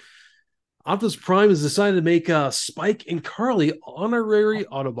home and Optimus Prime has decided to make Spike and Carly honorary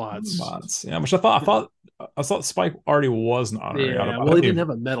Autobots. Yeah, which I thought Spike already was an honorary Autobot. Well, he didn't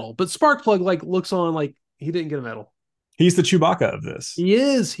have a medal, but Sparkplug like looks on like he didn't get a medal. He's the Chewbacca of this. He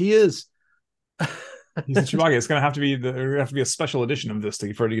is. He's the Chewbacca. It's going to have to be a special edition of this to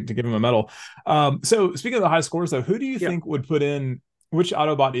give him a medal. So speaking of the high scores, though, who do you think would put in? Which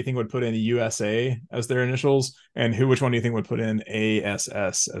Autobot do you think would put in USA as their initials, and which one do you think would put in ASS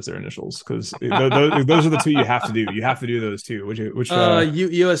as their initials? Because those are the two you have to do. You have to do those two.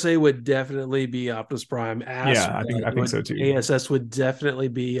 USA would definitely be Optimus Prime. I think so too. ASS would definitely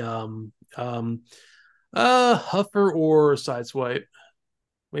be Huffer or Sideswipe.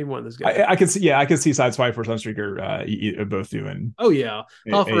 Maybe one of those guys. I can see Sideswipe or Sunstreaker both doing. Oh yeah,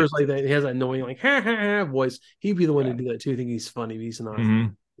 Huffer is like that. He has that annoying like ha ha ha voice. He'd be the one to do that too. I think he's funny. He's not.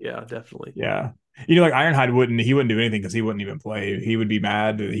 Mm-hmm. Yeah, definitely. Yeah, like Ironhide wouldn't do anything because he wouldn't even play. He would be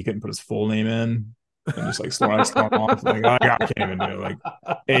mad that he couldn't put his full name in and just like storm off like I can't even do it. Like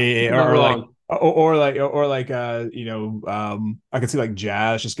I could see like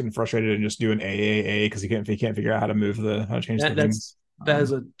Jazz just getting frustrated and just doing AAA because he can't figure out how to change the things. That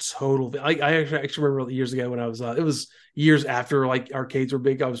is a total. I actually remember years ago when I was. It was years after like arcades were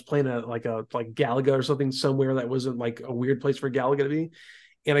big. I was playing like Galaga or something somewhere that wasn't like a weird place for Galaga to be,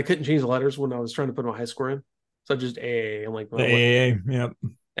 and I couldn't change the letters when I was trying to put my high score in. So I just AA. I'm like, well, AA. Yep.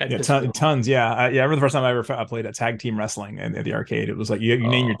 Tons. Yeah. I remember the first time I played a tag team wrestling at the arcade. It was like you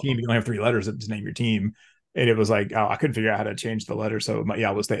name your team. You only have 3 letters to name your team. And it was like, I couldn't figure out how to change the letter. So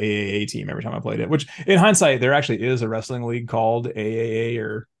it was the AAA team every time I played it, which in hindsight, there actually is a wrestling league called AAA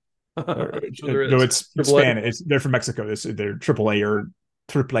or no, it's Spanish. They're from Mexico. They're AAA or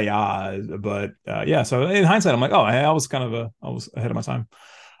AAA. But so in hindsight, I'm like, I was ahead of my time.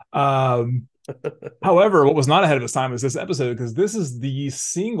 However, what was not ahead of its time is this episode, because this is the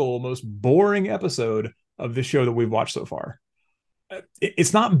single most boring episode of this show that we've watched so far.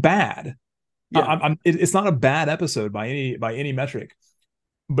 It's not bad. Yeah. It's not a bad episode by any metric,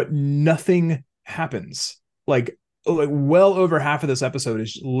 but nothing happens. Like well over half of this episode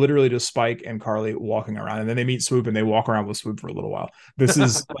is literally just Spike and Carly walking around, and then they meet Swoop and they walk around with Swoop for a little while. This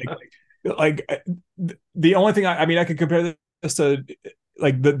is like the only thing I could compare this to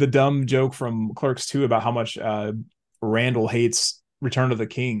like the dumb joke from Clerks 2 about how much Randall hates Return of the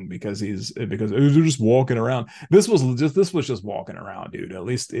King because they're just walking around. This was just walking around, dude. At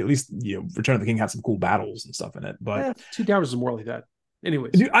least Return of the King had some cool battles and stuff in it. But 2 Towers is more like that.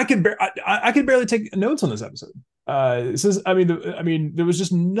 Anyways, dude, I could barely take notes on this episode. There was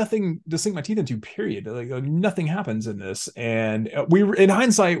just nothing to sink my teeth into. Period. Like nothing happens in this, and in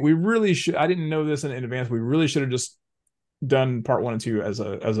hindsight, we really should. I didn't know this in advance. We really should have just done part 1 and 2 as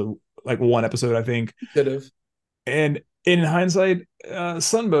a like one episode. I think could have. And in hindsight,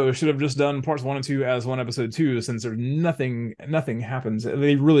 Sunbow should have just done parts 1 and 2 as one episode too, since there's nothing happens.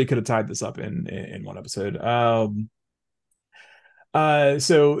 They really could have tied this up in one episode.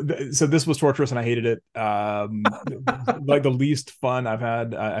 So this was torturous and I hated it. Like the least fun I've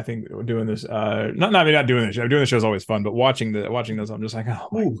had, I think, doing this. Not doing this. Doing the show is always fun, but watching this, I'm just like, oh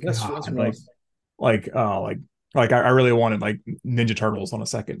my God. That's rough. like I really wanted like Ninja Turtles on a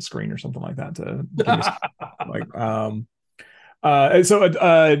second screen or something like that to give me like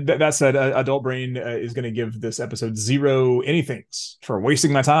that said, Adult Brain is going to give this episode zero anythings for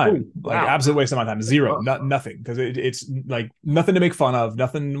wasting my Oh, time, like wow. absolute waste of my time. That's Zero, rough. nothing, because it's like nothing to make fun of.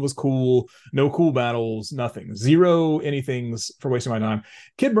 Nothing was cool. No cool battles. Nothing. Zero anythings for wasting my time.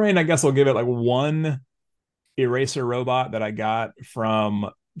 Kid Brain, I guess I'll give it like one eraser robot that I got from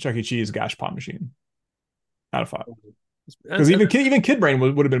Chuck E. Cheese Gashpon Machine out of five. And, Because and even Kid Brain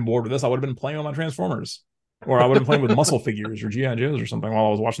would have been bored with this. I would have been playing with my Transformers, or I would have been playing with muscle figures or GI Joes or something while I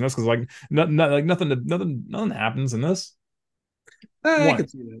was watching this. Because like, like nothing happens in this. I One can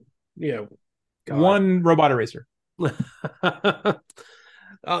see that. Yeah, God. one robot eraser. I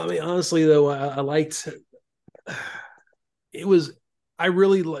mean, honestly, though, I liked it. Was I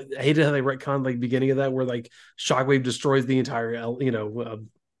really I hated how they retconned like the beginning of that, where like Shockwave destroys the entire, you know,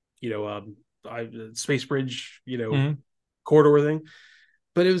 space bridge, Mm-hmm. corridor thing.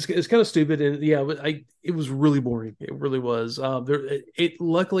 But it's kind of stupid, and yeah, but it was really boring. It really was.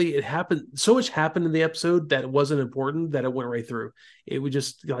 Luckily it happened. So much happened in the episode that it wasn't important that it went right through. It would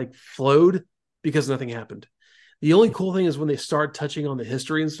just like flowed because nothing happened. The only cool thing is when they start touching on the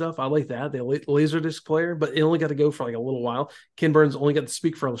history and stuff. I like that the laser disc player, but it only got to go for like a little while. Ken Burns only got to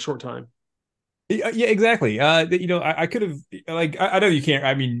speak for a short time. Yeah, exactly. I could have like I know you can't.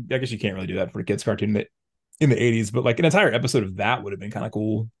 I mean, I guess you can't really do that for a kids cartoon that in the 80s, but like an entire episode of that would have been kind of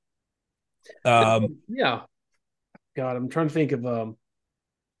cool. Yeah, God, I'm trying to think of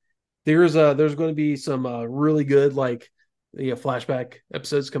there's going to be some really good like flashback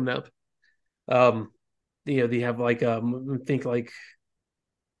episodes coming up. Um, they have like think like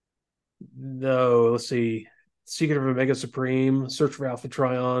no, let's see, Secret of Omega Supreme, Search for Alpha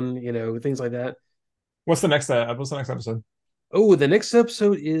Trion, things like that. What's the next episode? Oh, the next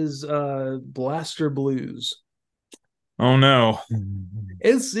episode is Blaster Blues. Oh no.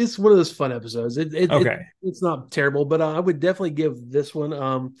 It's one of those fun episodes. Okay. It's not terrible, but I would definitely give this one.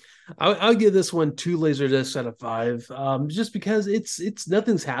 I would give this one two laser discs out of five. Just because it's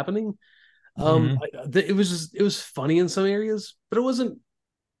nothing's happening. Mhm. It was funny in some areas, but it wasn't.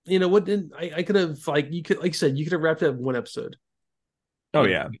 What didn't I could have like you could like you said you could have wrapped it up in one episode. Oh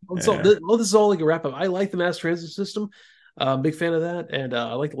yeah. So Yeah. this is all like a wrap up. I like the mass transit system. Big fan of that, and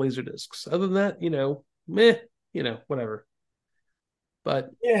I like the laser discs. Other than that, meh, whatever.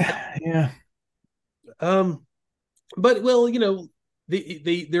 But Yeah. Yeah. um, but well,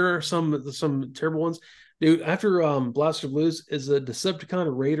 there are some terrible ones. Dude, after Blaster Blues is the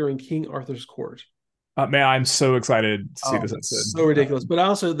Decepticon Raider in King Arthur's Court. Man, I'm so excited to see Oh, this it's episode. so ridiculous. But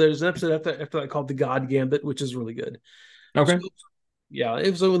also, there's an episode after that called The God Gambit, which is really good. So, Okay. yeah,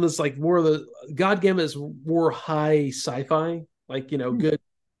 it was one that's like more of the God Gambit is more high sci-fi, like good,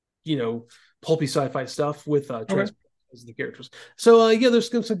 you know, pulpy sci-fi stuff with Okay. Transformers as the characters. So yeah,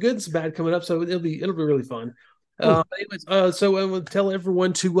 there's some good and some bad coming up. So it'll be really fun. Cool. Anyways, so I would tell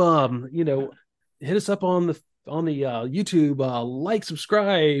everyone to hit us up on the YouTube, like,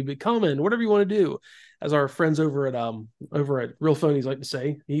 subscribe, comment, whatever you want to do. As our friends over at Real Phonies like to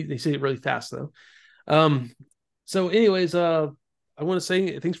say, they say it really fast though. Um, so anyways, I want to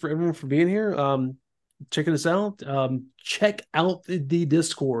say thanks for everyone for being here. Checking us out. Check out the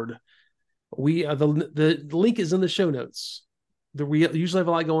Discord. We the link is in the show notes. We usually have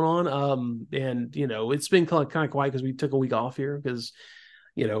a lot going on. And it's been kind of quiet because we took a week off here because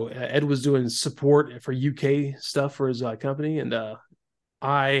Ed was doing support for UK stuff for his company, and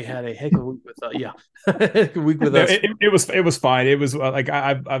I had a heck of a week with heck of a week with No, us. it was fine. It was like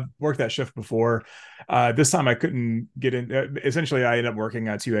I've worked that shift before. This time I couldn't get in. Essentially, I ended up working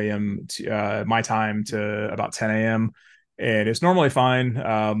at 2 a.m. My time to about 10 a.m. And it's normally fine.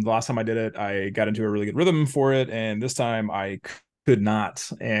 The last time I did it, I got into a really good rhythm for it, and this time I could not,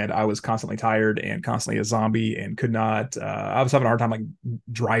 and I was constantly tired and constantly a zombie and could not. I was having a hard time like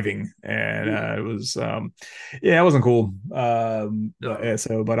driving, and it was yeah, it wasn't cool. I'm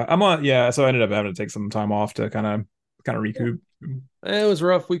on, yeah, so I ended up having to take some time off to kind of recoup. It was a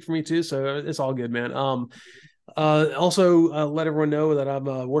rough week for me too, so it's all good, man. Also, let everyone know that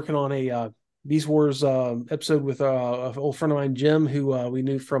I'm working on a Beast Wars episode with an old friend of mine, Jim, who we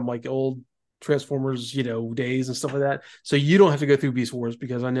knew from like old Transformers, days and stuff like that. So you don't have to go through Beast Wars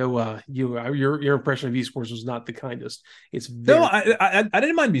because I know your impression of Beast Wars was not the kindest. It's No, very I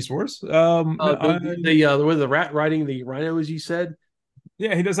didn't mind Beast Wars. the rat riding the rhino, as you said.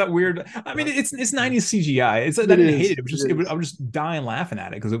 Yeah, he does that weird. I mean, it's 90s CGI. It's I It didn't hate is. it. It was It just is. I was just dying laughing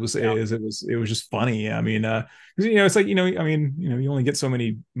at it because Yeah. it was just funny. I mean, 'cause, it's like I mean, you only get so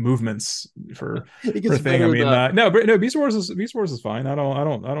many movements It for a gets thing. I better. mean, no, but no, Beast Wars is fine. I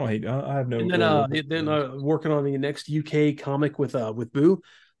don't hate. I have no And then ill will. working on the next UK comic with Boo.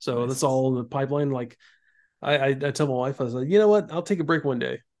 So that's Nice. all in the pipeline. Like I tell my wife, I was like, you know what? I'll take a break one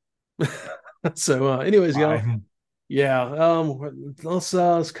day. So anyways, y'all. Bye. Yeah.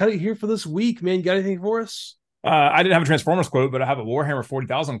 Let's cut it here for this week, man. You got anything for us? I didn't have a Transformers quote, but I have a Warhammer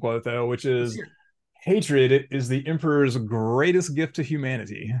 40,000 quote though, which Let's is hear it. hatred is the Emperor's greatest gift to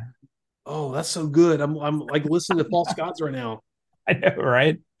humanity. Oh, that's so good. I'm like listening to False Gods right now. I know,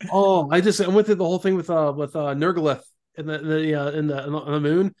 right? Oh, I went through the whole thing with Nergalith and the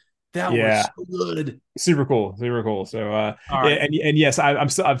moon. That was Yeah. so good. Super cool, super cool. So, All right. and yes, I'm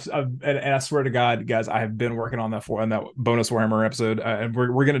still, and I swear to God, guys, I have been working on that bonus Warhammer episode, and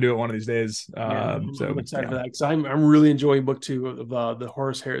we're gonna do it one of these days. Yeah, I'm So excited yeah, for that because I'm really enjoying book two of the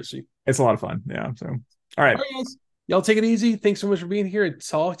Horus Heresy. it's a lot of fun. Yeah. So, all right, All right, guys. Y'all take it easy. Thanks so much for being here and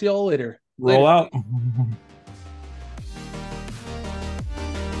talk to y'all later. roll Later. out.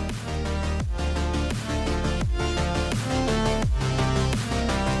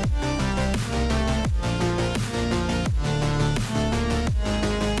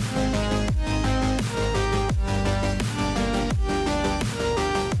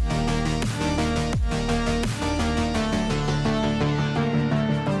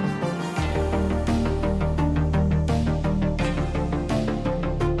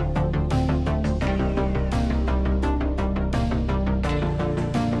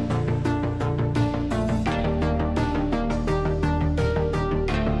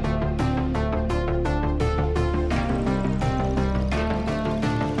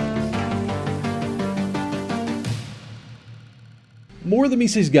 More of the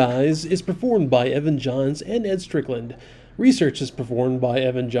Mises Guys is performed by Evan Johns and Ed Strickland. Research is performed by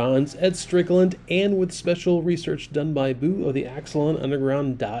Evan Johns, Ed Strickland, and with special research done by Boo of the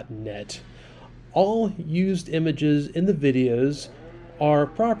AxelonUnderground.net. All used images in the videos are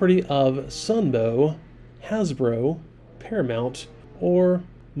property of Sunbow, Hasbro, Paramount, or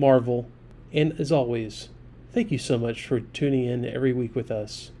Marvel. And as always, thank you so much for tuning in every week with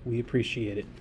us. We appreciate it.